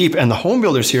 feet deep. And the home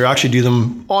builders here actually do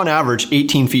them on average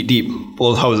 18 feet deep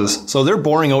below the houses. So they're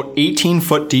boring out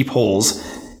 18-foot deep holes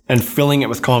and filling it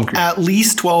with concrete. At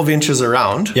least 12 inches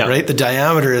around, right? The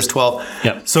diameter is 12.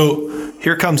 Yeah. So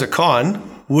here comes a con.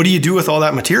 What do you do with all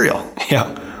that material?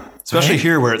 Yeah. Especially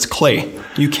here where it's clay.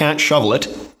 You can't shovel it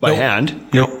by hand.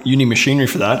 You need machinery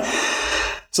for that.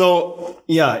 So,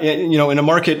 in a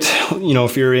market,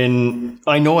 if you're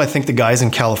I think the guys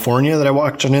in California that I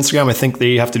watch on Instagram, I think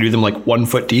they have to do them like 1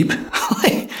 foot deep.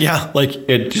 Like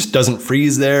it just doesn't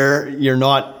freeze there.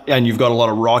 And you've got a lot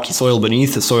of rocky soil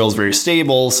beneath. The soil is very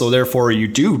stable. So therefore you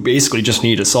do basically just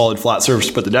need a solid flat surface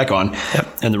to put the deck on.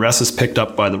 Yep. And the rest is picked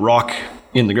up by the rock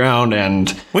in the ground. And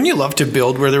wouldn't you love to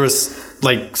build where there was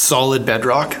like solid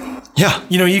bedrock? Yeah.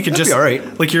 You could just, all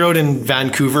right. Like you're out in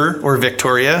Vancouver or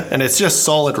Victoria and it's just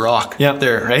solid rock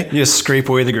there, right? You just scrape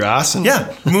away the grass. And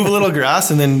move a little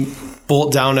grass and then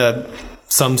bolt down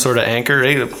some sort of anchor,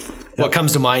 right? What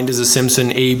comes to mind is a Simpson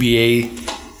ABA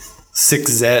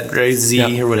 6Z, right?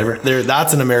 Z or whatever.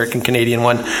 That's an American-Canadian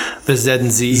one. The Z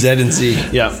and Z. Z and Z.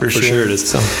 Yeah, for sure it is.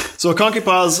 So concrete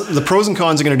piles, the pros and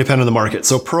cons are going to depend on the market.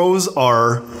 So pros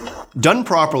are, done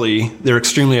properly, they're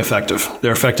extremely effective.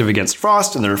 They're effective against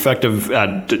frost and they're effective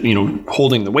at,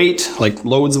 holding the weight, like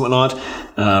loads and whatnot.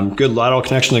 Good lateral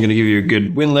connection. They're going to give you a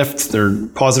good wind lift. They're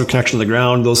positive connection to the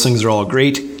ground. Those things are all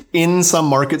great. In some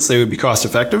markets, they would be cost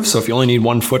effective. So if you only need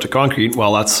 1 foot of concrete,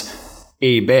 well, that's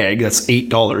a bag. That's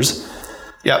 $8.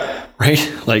 Yep.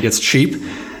 Right? Like it's cheap.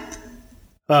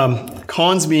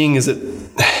 Cons being is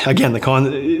again, the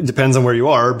con, it depends on where you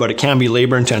are, but it can be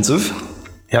labor intensive.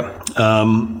 Yep.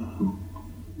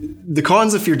 The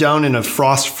cons, if you're down in a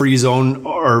frost-free zone,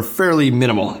 are fairly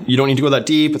minimal. You don't need to go that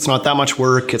deep. It's not that much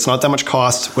work. It's not that much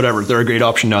cost. Whatever. They're a great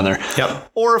option down there.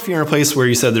 Yep. Or if you're in a place where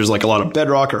you said there's like a lot of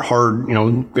bedrock or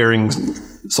hard, bearing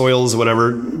soils,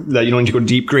 whatever, that you don't need to go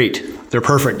deep, great. They're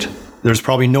perfect. There's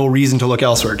probably no reason to look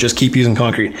elsewhere. Just keep using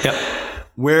concrete. Yep.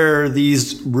 Where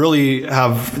these really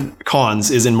have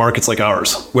cons is in markets like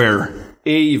ours, where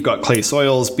A, you've got clay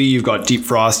soils, B, you've got deep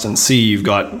frost, and C, you've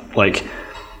got like,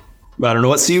 I don't know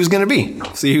what C was going to be.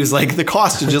 C was like the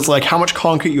cost of just like how much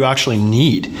concrete you actually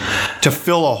need to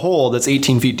fill a hole that's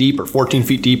 18 feet deep or 14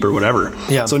 feet deep or whatever.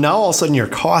 Yeah. So now all of a sudden your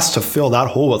cost to fill that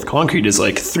hole with concrete is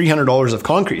like $300 of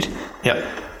concrete.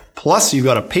 Yeah. Plus you've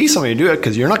got to pay somebody to do it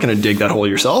because you're not going to dig that hole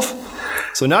yourself.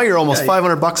 So now you're almost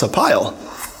 $500 a pile.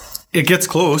 It gets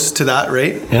close to that,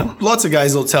 right? Yeah. Lots of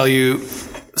guys will tell you,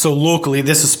 so locally,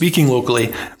 this is speaking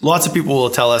locally, lots of people will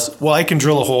tell us, well, I can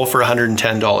drill a hole for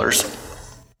 $110.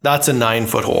 That's a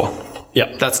 9-foot hole.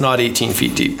 Yeah. That's not 18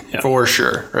 feet deep, for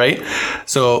sure, right?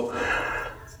 So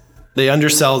they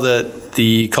undersell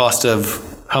the cost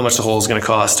of how much the hole is going to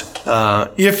cost.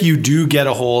 If you do get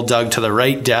a hole dug to the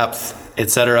right depth,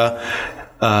 etc.,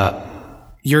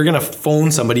 you're going to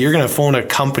phone somebody. You're going to phone a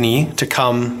company to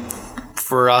come.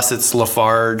 For us, it's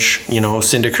Lafarge,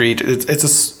 Syndicrete.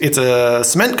 It's a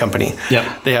cement company.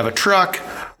 Yeah. They have a truck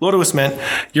loaded with cement.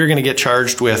 You're going to get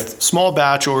charged with small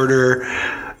batch order.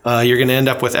 You're going to end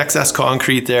up with excess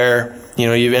concrete there.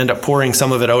 You end up pouring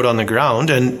some of it out on the ground,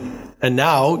 and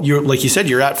now you're, like you said,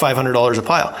 you're at $500 a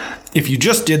pile. If you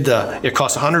just did it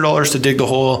costs $100 to dig the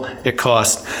hole. It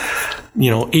costs,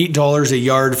 $8 a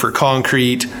yard for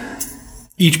concrete.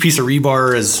 Each piece of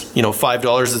rebar is,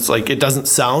 $5. It's like, it doesn't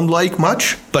sound like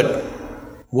much, but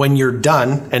when you're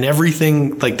done and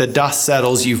everything, like the dust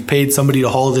settles, you've paid somebody to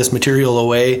haul this material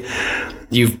away,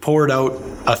 you've poured out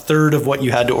a third of what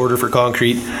you had to order for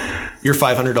concrete, you're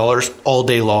 $500 all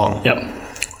day long. Yep.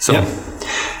 So,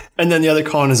 and then the other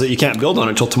con is that you can't build on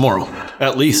it till tomorrow,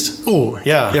 at least. Oh,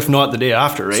 yeah. If not the day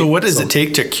after, right? So what does it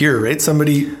take to cure, right?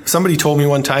 Somebody told me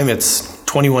one time it's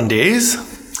 21 days.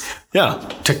 Yeah.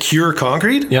 To cure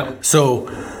concrete? Yeah. So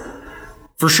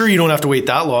for sure you don't have to wait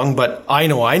that long, but I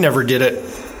know I never did it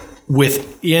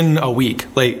within a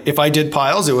week. Like if I did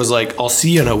piles, it was like, I'll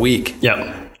see you in a week.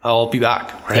 Yeah. I'll be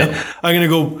back, right? Yeah. I'm going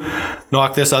to go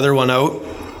knock this other one out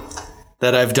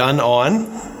that I've done on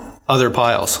other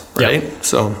piles, right? Yeah.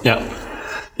 So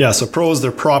Yeah, so pros,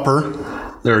 they're proper.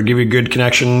 They're give you good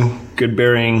connection, good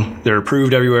bearing. They're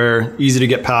approved everywhere, easy to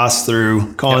get passed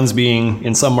through. Cons being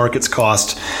in some markets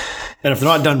cost. And if they're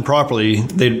not done properly,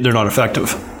 they're not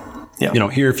effective.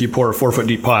 Yeah. Here, if you pour a 4 foot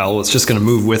deep pile, it's just going to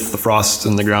move with the frost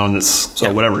in the ground.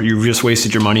 Whatever. You've just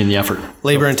wasted your money and the effort.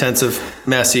 Labor intensive,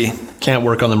 messy. Can't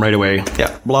work on them right away.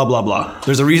 Yeah. Blah, blah, blah.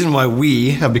 There's a reason why we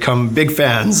have become big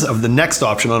fans of the next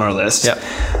option on our list,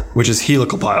 which is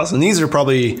helical piles. And these are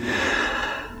probably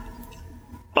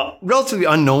relatively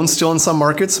unknown still in some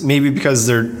markets, maybe because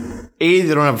they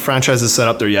don't have franchises set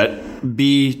up there yet.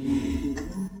 B,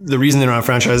 the reason they don't have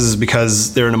franchises is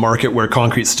because they're in a market where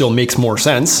concrete still makes more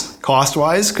sense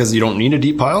cost-wise because you don't need a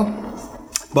deep pile.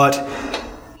 But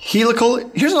helical,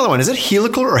 here's another one. Is it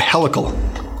helical or helical?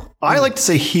 I like to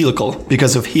say helical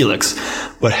because of helix,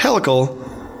 but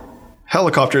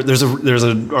helicopter, there's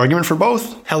an argument for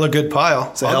both. Hella good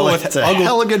pile.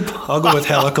 I'll go with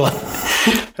helical.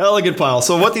 Hella good pile.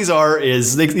 So what these are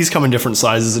is these come in different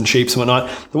sizes and shapes and whatnot.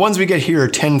 The ones we get here are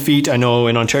 10 feet. I know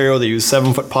in Ontario they use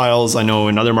 7 foot piles. I know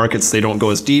in other markets they don't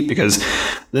go as deep because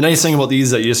the nice thing about these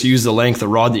is that you just use the length of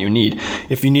rod that you need.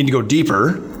 If you need to go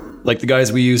deeper, like the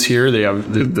guys we use here, they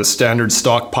have the standard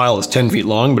stock pile is 10 feet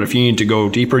long, but if you need to go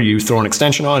deeper, you throw an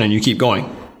extension on and you keep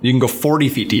going. You can go 40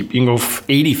 feet deep. You can go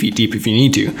 80 feet deep if you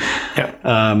need to. Yeah.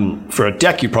 For a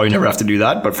deck, you probably never have to do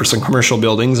that. But for some commercial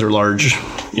buildings or large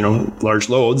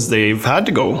loads, they've had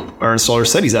to go. Our installer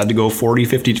said he's had to go 40,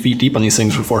 50 feet deep on these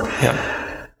things before.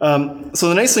 Yeah. So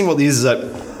the nice thing about these is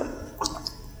that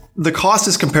the cost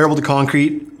is comparable to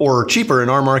concrete or cheaper in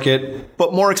our market,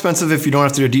 but more expensive if you don't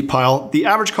have to do a deep pile. The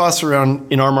average cost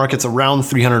in our market's around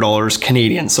 $300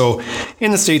 Canadian. So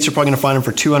in the States, you're probably going to find them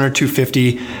for $200,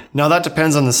 $250. Now that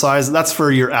depends on the size. That's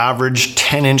for your average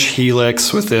 10-inch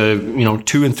helix with a 2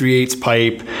 3/8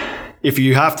 pipe. If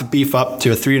you have to beef up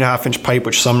to a 3.5-inch pipe,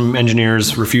 which some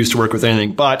engineers refuse to work with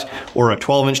anything but, or a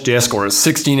 12-inch disc or a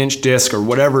 16-inch disc or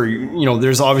whatever,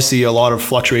 there's obviously a lot of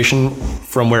fluctuation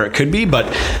from where it could be, but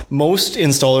most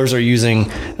installers are using,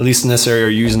 at least in this area, are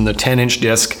using the 10-inch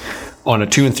disc on a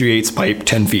 2 3/8 pipe,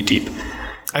 10 feet deep.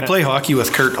 I play hockey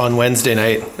with Kurt on Wednesday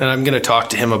night, and I'm going to talk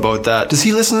to him about that. Does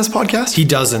he listen to this podcast? He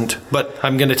doesn't, but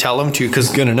I'm going to tell him to.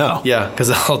 He's going to know. Yeah,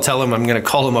 because I'll tell him I'm going to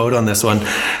call him out on this one.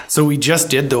 So we just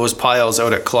did those piles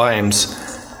out at Climbs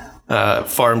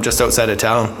farm just outside of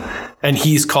town, and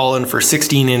he's calling for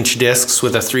 16-inch discs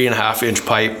with a 3.5-inch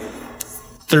pipe,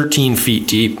 13 feet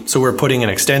deep. So we're putting an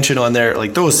extension on there.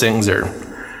 Like those things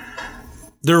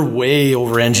they're way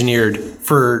over-engineered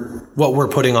for what we're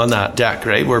putting on that deck,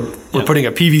 right? We're putting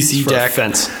a PVC deck. A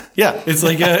fence. Yeah, it's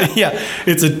like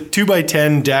it's a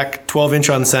 2x10 deck,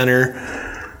 12-inch on center,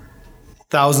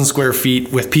 1,000 square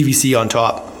feet with PVC on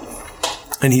top.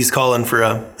 And he's calling for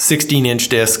a 16-inch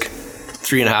disc,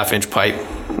 3.5-inch pipe.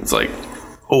 It's like,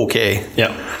 okay.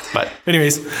 Yeah. But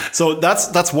anyways, so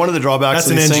that's one of the drawbacks.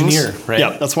 That's of these an engineer, things. right?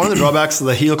 Yeah, that's one of the drawbacks of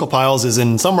the helical piles. Is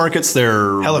in some markets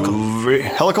they're helical.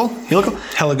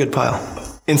 Hella good pile.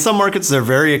 In some markets they're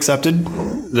very accepted.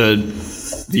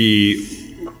 The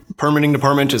permitting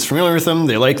department is familiar with them.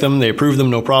 They like them. They approve them.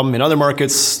 No problem. In other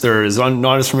markets they're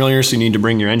not as familiar. So you need to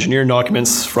bring your engineering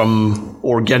documents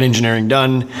or get engineering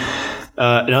done.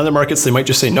 In other markets they might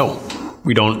just say no.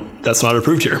 That's not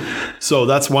approved here. So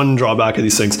that's one drawback of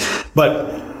these things.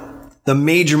 But the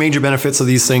major benefits of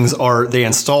these things are they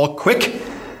install quick.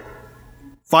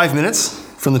 5 minutes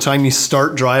from the time you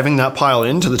start driving that pile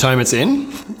in to the time it's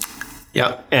in.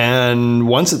 Yeah. And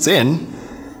once it's in,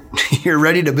 you're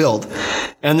ready to build.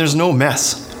 And there's no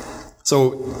mess.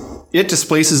 So it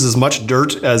displaces as much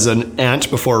dirt as an ant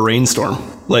before a rainstorm.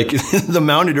 Like the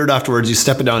mound of dirt afterwards, you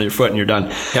step it down with your foot and you're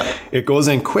done. Yeah. It goes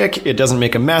in quick. It doesn't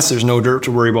make a mess. There's no dirt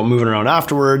to worry about moving around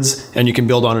afterwards, and you can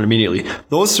build on it immediately.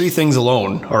 Those 3 things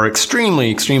alone are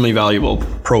extremely, extremely valuable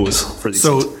pros for these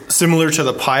things. So similar to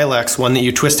the Pylex one that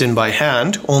you twist in by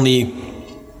hand, only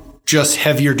just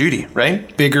heavier duty,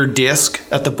 right? Bigger disc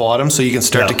at the bottom so you can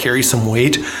start to carry some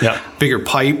weight. Yeah. Bigger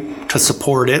pipe to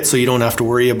support it so you don't have to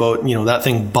worry about, that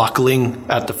thing buckling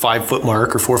at the 5 foot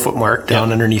mark or 4 foot mark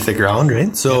down underneath the ground,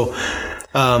 right? So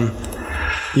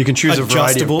you can choose a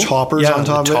variety of toppers on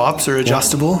top of it. Tops are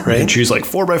adjustable, right? You can choose like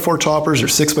 4x4 toppers or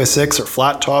 6x6 or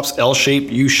flat tops, L shape,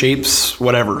 U shapes,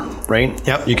 whatever, right?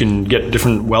 Yep. You can get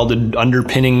different welded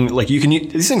underpinning. Like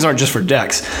these things aren't just for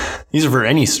decks. These are for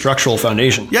any structural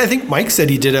foundation. Yeah, I think Mike said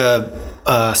he did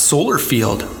a solar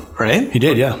field, right? He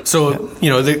did, yeah. So,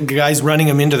 the guy's running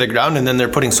them into the ground and then they're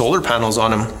putting solar panels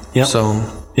on them. Yeah. So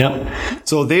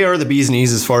So they are the bee's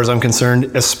knees as far as I'm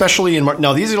concerned, especially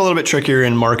now these are a little bit trickier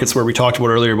in markets where we talked about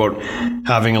earlier about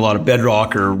having a lot of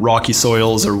bedrock or rocky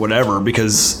soils or whatever,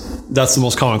 because that's the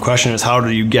most common question is how do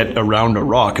you get around a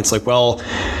rock? It's like, well,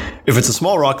 if it's a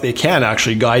small rock, they can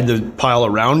actually guide the pile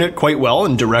around it quite well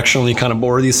and directionally kind of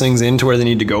bore these things into where they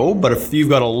need to go. But if you've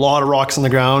got a lot of rocks on the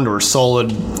ground or solid,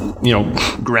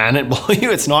 granite below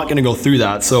you, it's not going to go through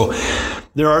that. So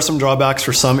there are some drawbacks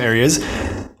for some areas.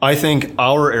 I think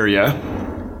our area,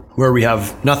 where we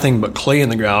have nothing but clay in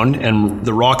the ground and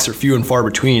the rocks are few and far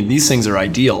between, these things are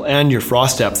ideal. And your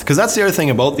frost depth, because that's the other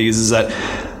thing about these is that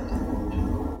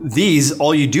these,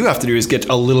 all you do have to do is get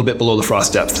a little bit below the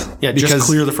frost depth. Yeah, just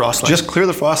clear the frost line. Just clear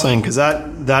the frost line, because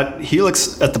that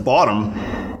helix at the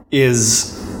bottom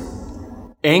is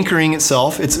anchoring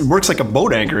itself. It works like a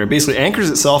boat anchor. It basically anchors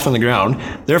itself in the ground.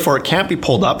 Therefore, it can't be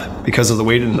pulled up because of the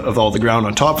weight of all the ground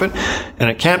on top of it, and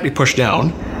it can't be pushed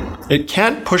down. It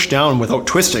can't push down without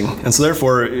twisting. And so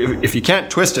therefore, if you can't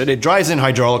twist it, it drives in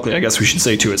hydraulically, I guess we should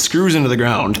say too. It screws into the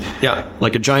ground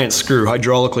like a giant screw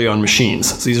hydraulically on machines.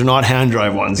 So these are not hand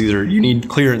drive ones. You need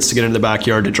clearance to get into the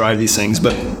backyard to drive these things.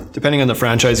 But depending on the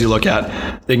franchise you look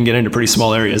at, they can get into pretty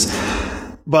small areas.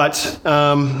 But,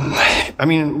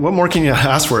 what more can you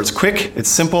ask for? It's quick, it's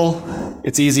simple,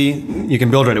 it's easy, you can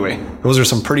build right away. Those are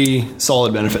some pretty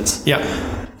solid benefits.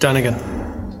 Yeah, done again.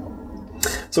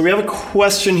 So we have a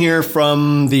question here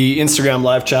from the Instagram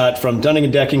live chat from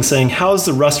Dunnigan Decking saying, how's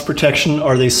the rust protection?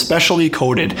 Are they specially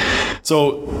coated?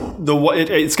 So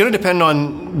it's going to depend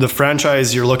on the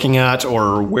franchise you're looking at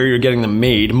or where you're getting them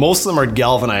made. Most of them are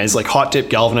galvanized, like hot dip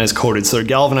galvanized coated. So they're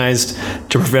galvanized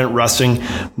to prevent rusting.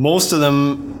 Most of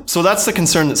them, so that's the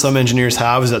concern that some engineers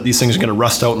have, is that these things are going to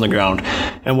rust out in the ground.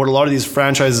 And what a lot of these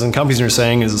franchises and companies are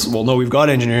saying is, well, no, we've got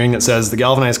engineering that says the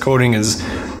galvanized coating is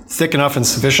thick enough and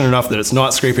sufficient enough that it's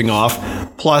not scraping off.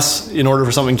 Plus, in order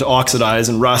for something to oxidize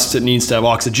and rust, it needs to have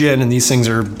oxygen, and these things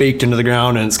are baked into the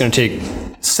ground, and it's going to take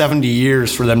 70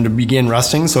 years for them to begin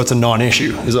rusting, so it's a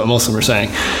non-issue, is what most of them are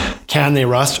saying. Can they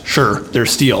rust? Sure, they're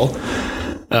steel.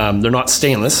 They're not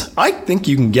stainless. I think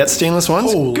you can get stainless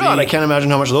ones. Holy. God, I can't imagine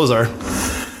how much those are.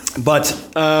 But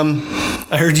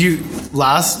I heard you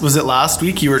last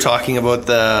week you were talking about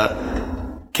the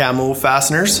camo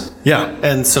fasteners. Yeah.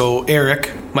 And so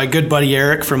Eric, my good buddy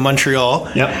Eric from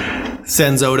Montreal,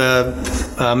 sends out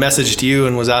a message to you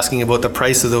and was asking about the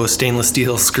price of those stainless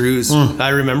steel screws. I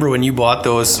remember when you bought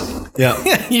those.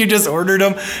 Yeah. You just ordered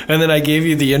them, and then I gave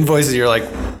you the invoice, and you're like,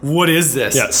 what is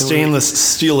this? Yeah, stainless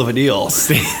steel of a deal.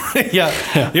 Yeah,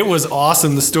 it was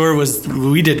awesome. The store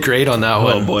we did great on that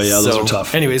one. Oh boy, yeah, those are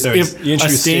tough. Anyways, if you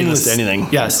introduce stainless to anything.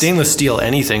 Yeah, stainless steel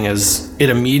anything it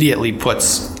immediately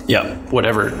puts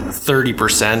whatever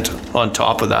 30% on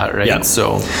top of that, right? Yeah.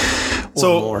 So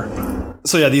more.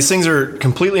 So yeah, these things are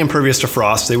completely impervious to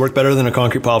frost. They work better than a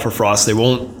concrete pile for frost. They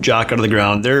won't jack out of the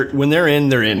ground. When they're in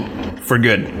for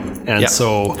good. And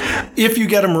so if you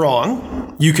get them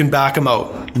wrong, you can back them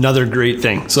out. Another great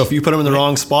thing. So if you put them in the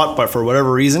wrong spot, but for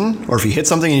whatever reason, or if you hit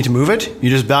something and you need to move it, you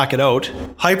just back it out.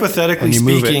 Hypothetically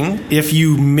speaking, if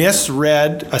you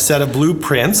misread a set of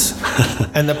blueprints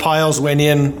and the piles went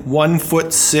in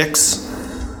 1'6"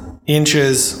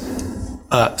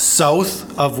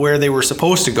 south of where they were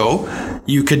supposed to go,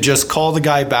 you could just call the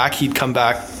guy back. He'd come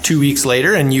back 2 weeks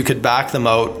later, and you could back them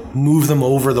out, move them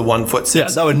over the 1'6". Yeah,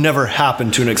 that would never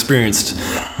happen to an experienced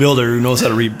builder who knows how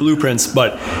to read blueprints.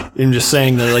 But I'm just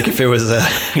saying that, like, if it was a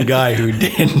guy who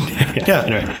didn't,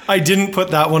 anyway. I didn't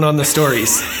put that one on the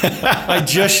stories. I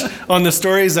just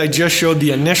showed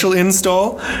the initial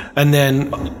install, and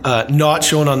then not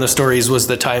shown on the stories was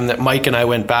the time that Mike and I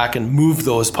went back and moved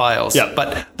those piles. Yeah,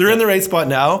 but they're in the right spot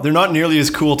now. They're not nearly as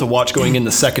cool to watch going in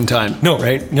the second time. No,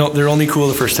 right? No, they're only cool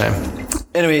the first time.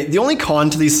 anyway, the only con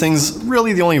to these things,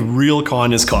 really the only real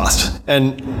con is cost.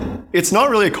 And it's not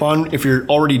really a con if you're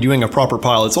already doing a proper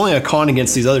pile. It's only a con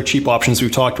against these other cheap options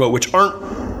we've talked about, which aren't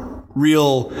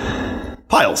real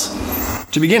piles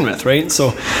to begin with, right?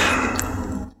 So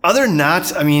other than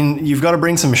that, I mean, you've got to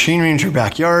bring some machinery into your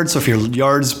backyard. So if your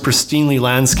yard's pristinely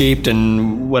landscaped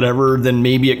and whatever, then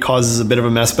maybe it causes a bit of a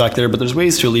mess back there. But there's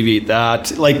ways to alleviate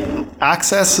that. Like,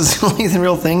 access is the only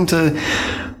real thing to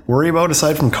worry about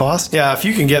aside from cost. Yeah, if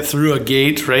you can get through a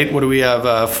gate, right? What do we have?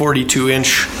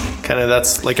 42-inch. Kind of,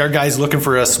 that's like our guy's looking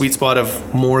for a sweet spot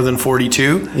of more than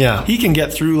 42. Yeah. He can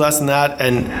get through less than that.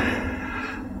 And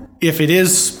if it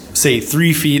is, say,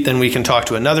 3 feet, then we can talk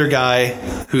to another guy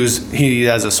he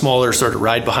has a smaller sort of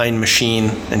ride behind machine,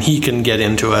 and he can get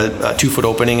into a 2-foot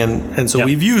opening. And so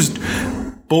we've used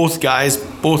both guys.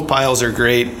 Both piles are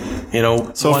great. You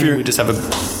know, so we just have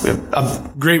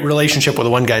a great relationship with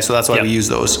the one guy, so that's why we use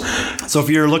those. So if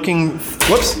you're looking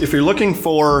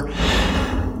for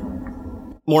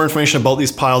more information about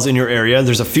these piles in your area,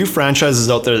 there's a few franchises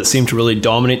out there that seem to really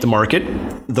dominate the market.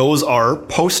 Those are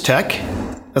PostTech.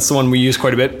 That's the one we use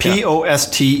quite a bit.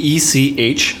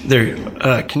 POSTECH. They're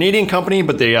a Canadian company,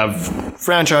 but they have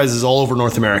franchises all over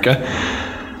North America.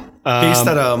 Based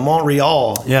out of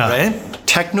Montreal, right?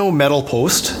 Techno Metal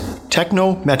Post.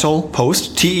 Techno Metal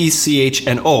Post.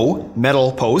 TECHNO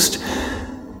Metal Post.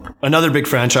 Another big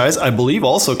franchise, I believe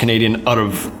also Canadian, out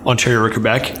of Ontario or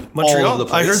Quebec. Montreal. All over the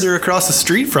place. I heard they're across the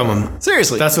street from them.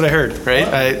 Seriously? That's what I heard, right?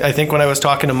 I think when I was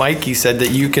talking to Mike, he said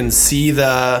that you can see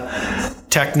the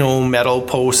Techno Metal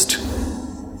Post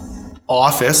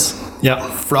office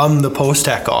from the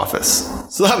PostTech office.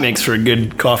 So that makes for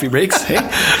good coffee breaks, hey?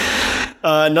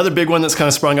 Another big one that's kind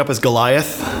of sprung up is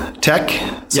Goliath Tech.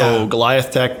 So Goliath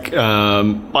Tech,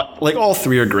 like all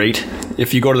three are great.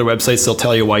 If you go to their websites, they'll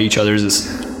tell you why each other's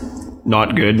is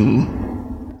not good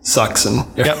and sucks and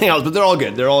everything else, but they're all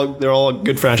good. They're all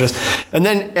good franchise. And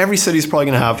then every city's probably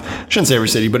going to have, I shouldn't say every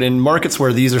city, but in markets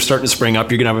where these are starting to spring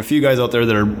up, you're going to have a few guys out there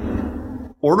that are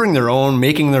ordering their own,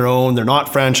 making their own. They're not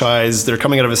franchised. They're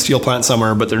coming out of a steel plant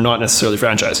somewhere, but they're not necessarily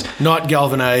franchised. Not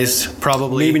galvanized,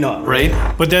 probably. Maybe not. Right?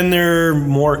 But then they're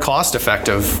more cost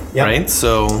effective, right?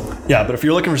 So yeah, but if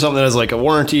you're looking for something that has like a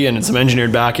warranty and some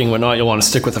engineered backing and whatnot, you'll want to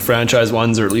stick with the franchise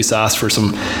ones, or at least ask for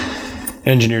some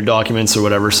engineered documents or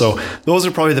whatever. So those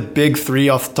are probably the big three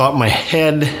off the top of my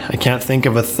head. I can't think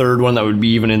of a third one that would be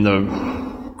even in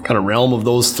the kind of realm of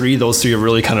those three. Those three have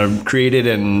really kind of created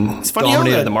and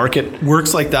dominated the market.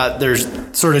 Works like that. There's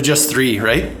sort of just three,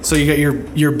 right? So you got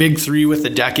your big three with the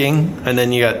decking, and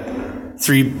then you got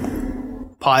three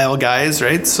pile guys,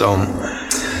 right? So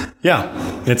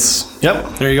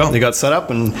there you go. They got set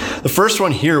up, and the first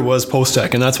one here was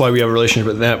PostTech, and that's why we have a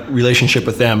relationship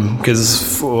with them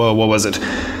because what was it?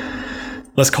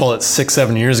 Let's call it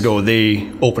 6-7 years ago,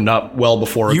 they opened up well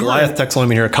before. Goliath Tech's only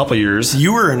been here a couple of years.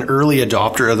 You were an early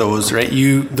adopter of those, right?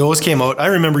 Those came out. I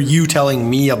remember you telling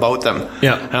me about them.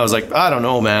 Yeah. I was like, I don't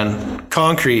know, man.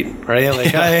 Concrete, right?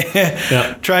 Like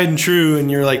I tried and true, and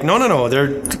you're like, no,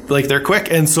 they're quick.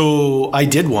 And so I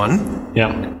did one.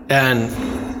 Yeah. And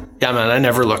yeah, man, I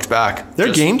never looked back.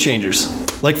 They're game changers.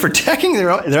 Like for teching,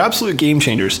 they're absolute game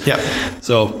changers. Yeah.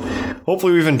 So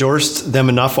hopefully we've endorsed them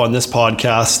enough on this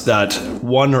podcast that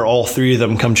one or all three of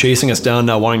them come chasing us down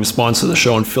now, wanting to sponsor the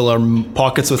show and fill our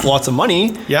pockets with lots of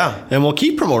money. Yeah. And we'll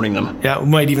keep promoting them. Yeah, we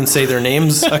might even say their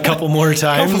names a couple more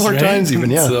times. Times even,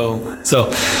 yeah. So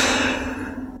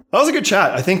that was a good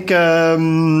chat. I think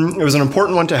it was an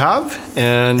important one to have,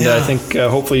 and I think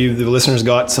hopefully the listeners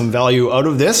got some value out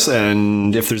of this.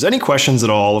 And if there's any questions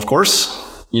at all, of course,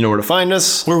 you know where to find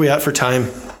us. Where are we at for time?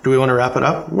 Do we want to wrap it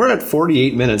up? We're at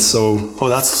 48 minutes, so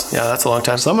that's a long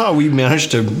time. Somehow we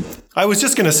managed to. I was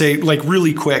just gonna say, like,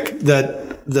 really quick,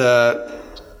 that the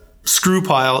screw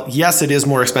pile, yes, it is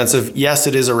more expensive. Yes,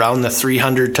 it is around the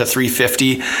 $300 to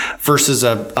 $350 versus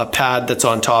a pad that's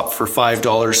on top for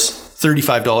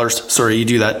 $35. Sorry, you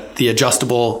do that. The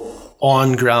adjustable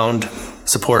on-ground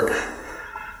support.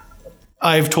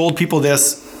 I've told people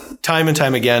this time and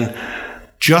time again.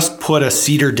 Just put a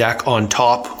cedar deck on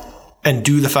top and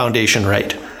do the foundation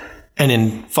right. And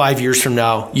in 5 years from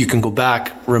now, you can go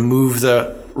back, remove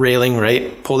the railing,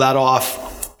 right? Pull that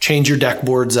off, change your deck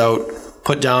boards out,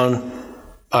 put down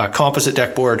a composite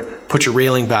deck board, put your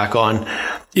railing back on.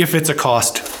 If it's a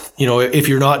cost, if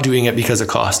you're not doing it because of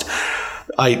cost.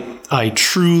 I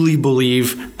truly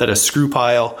believe that a screw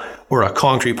pile or a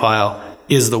concrete pile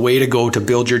is the way to go to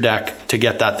build your deck to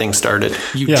get that thing started.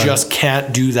 You just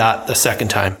can't do that the second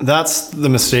time. That's the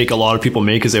mistake a lot of people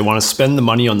make, is they want to spend the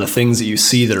money on the things that you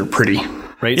see that are pretty,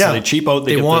 right? Yeah. So they cheap out,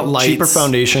 they get want the lights. Cheaper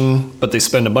foundation, but they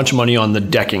spend a bunch of money on the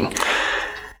decking.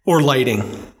 Or lighting.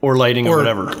 or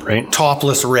whatever, right?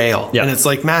 Topless rail. Yeah. And it's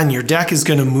like, man, your deck is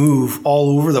going to move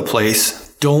all over the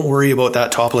place. Don't worry about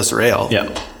that topless rail. Yeah.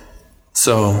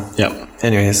 So, Yeah.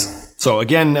 anyways. So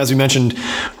again, as we mentioned,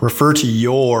 refer to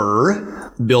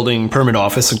your building permit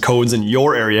office and codes in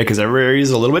your area, because every area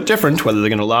is a little bit different, whether they're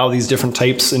going to allow these different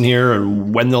types in here or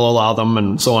when they'll allow them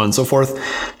and so on and so forth.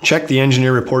 Check the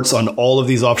engineer reports on all of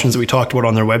these options that we talked about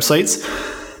on their websites.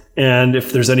 And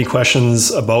if there's any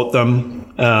questions about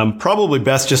them, probably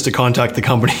best just to contact the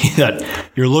company that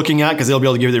you're looking at, because they'll be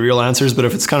able to give you the real answers. But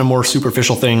if it's kind of more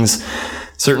superficial things,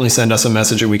 certainly send us a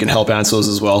message and we can help answer those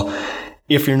as well.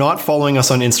 If you're not following us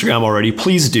on Instagram already,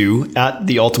 please do. At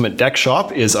The Ultimate Deck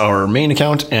Shop is our main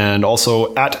account, and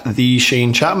also at The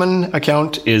Shane Chapman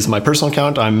account is my personal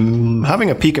account. I'm having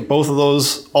a peek at both of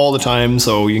those all the time,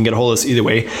 so you can get a hold of us either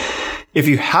way. If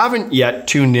you haven't yet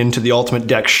tuned into The Ultimate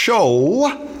Deck Show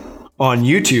on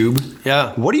YouTube,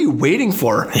 Yeah. what are you waiting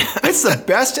for? It's the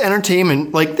best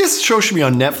entertainment. Like, this show should be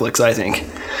on Netflix, I think.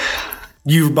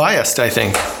 You've biased, I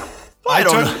think.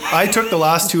 I took the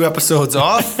last 2 episodes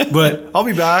off, but I'll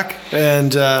be back,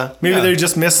 and maybe they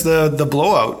just missed the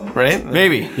blowout, right?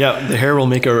 Maybe. Yeah, the hair will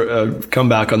make a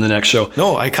comeback on the next show.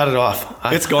 No, I cut it off.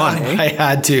 It's gone, eh? I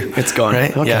had to. It's gone.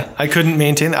 Right? Okay. Yeah. I couldn't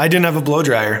maintain. I didn't have a blow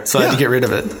dryer, so I had to get rid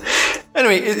of it.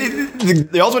 Anyway,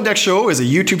 the Ultimate Deck Show is a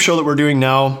YouTube show that we're doing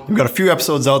now. We've got a few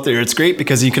episodes out there. It's great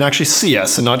because you can actually see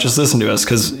us and not just listen to us,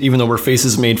 because even though we're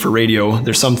faces made for radio,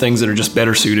 there's some things that are just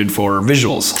better suited for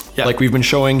visuals. Yeah. Like we've been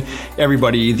showing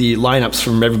everybody the lineups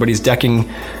from everybody's decking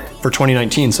for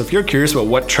 2019. So if you're curious about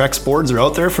what Trex boards are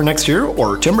out there for next year,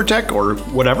 or TimberTech or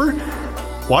whatever,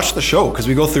 watch the show, because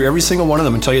we go through every single one of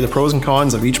them and tell you the pros and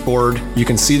cons of each board. You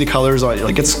can see the colors.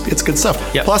 Like, it's good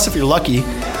stuff. Yeah. Plus, if you're lucky,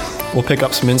 we'll pick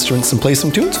up some instruments and play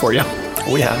some tunes for you.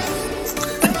 Oh, yeah.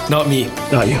 Not me.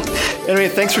 Not you. Anyway,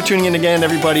 thanks for tuning in again,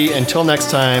 everybody. Until next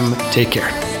time, take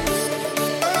care.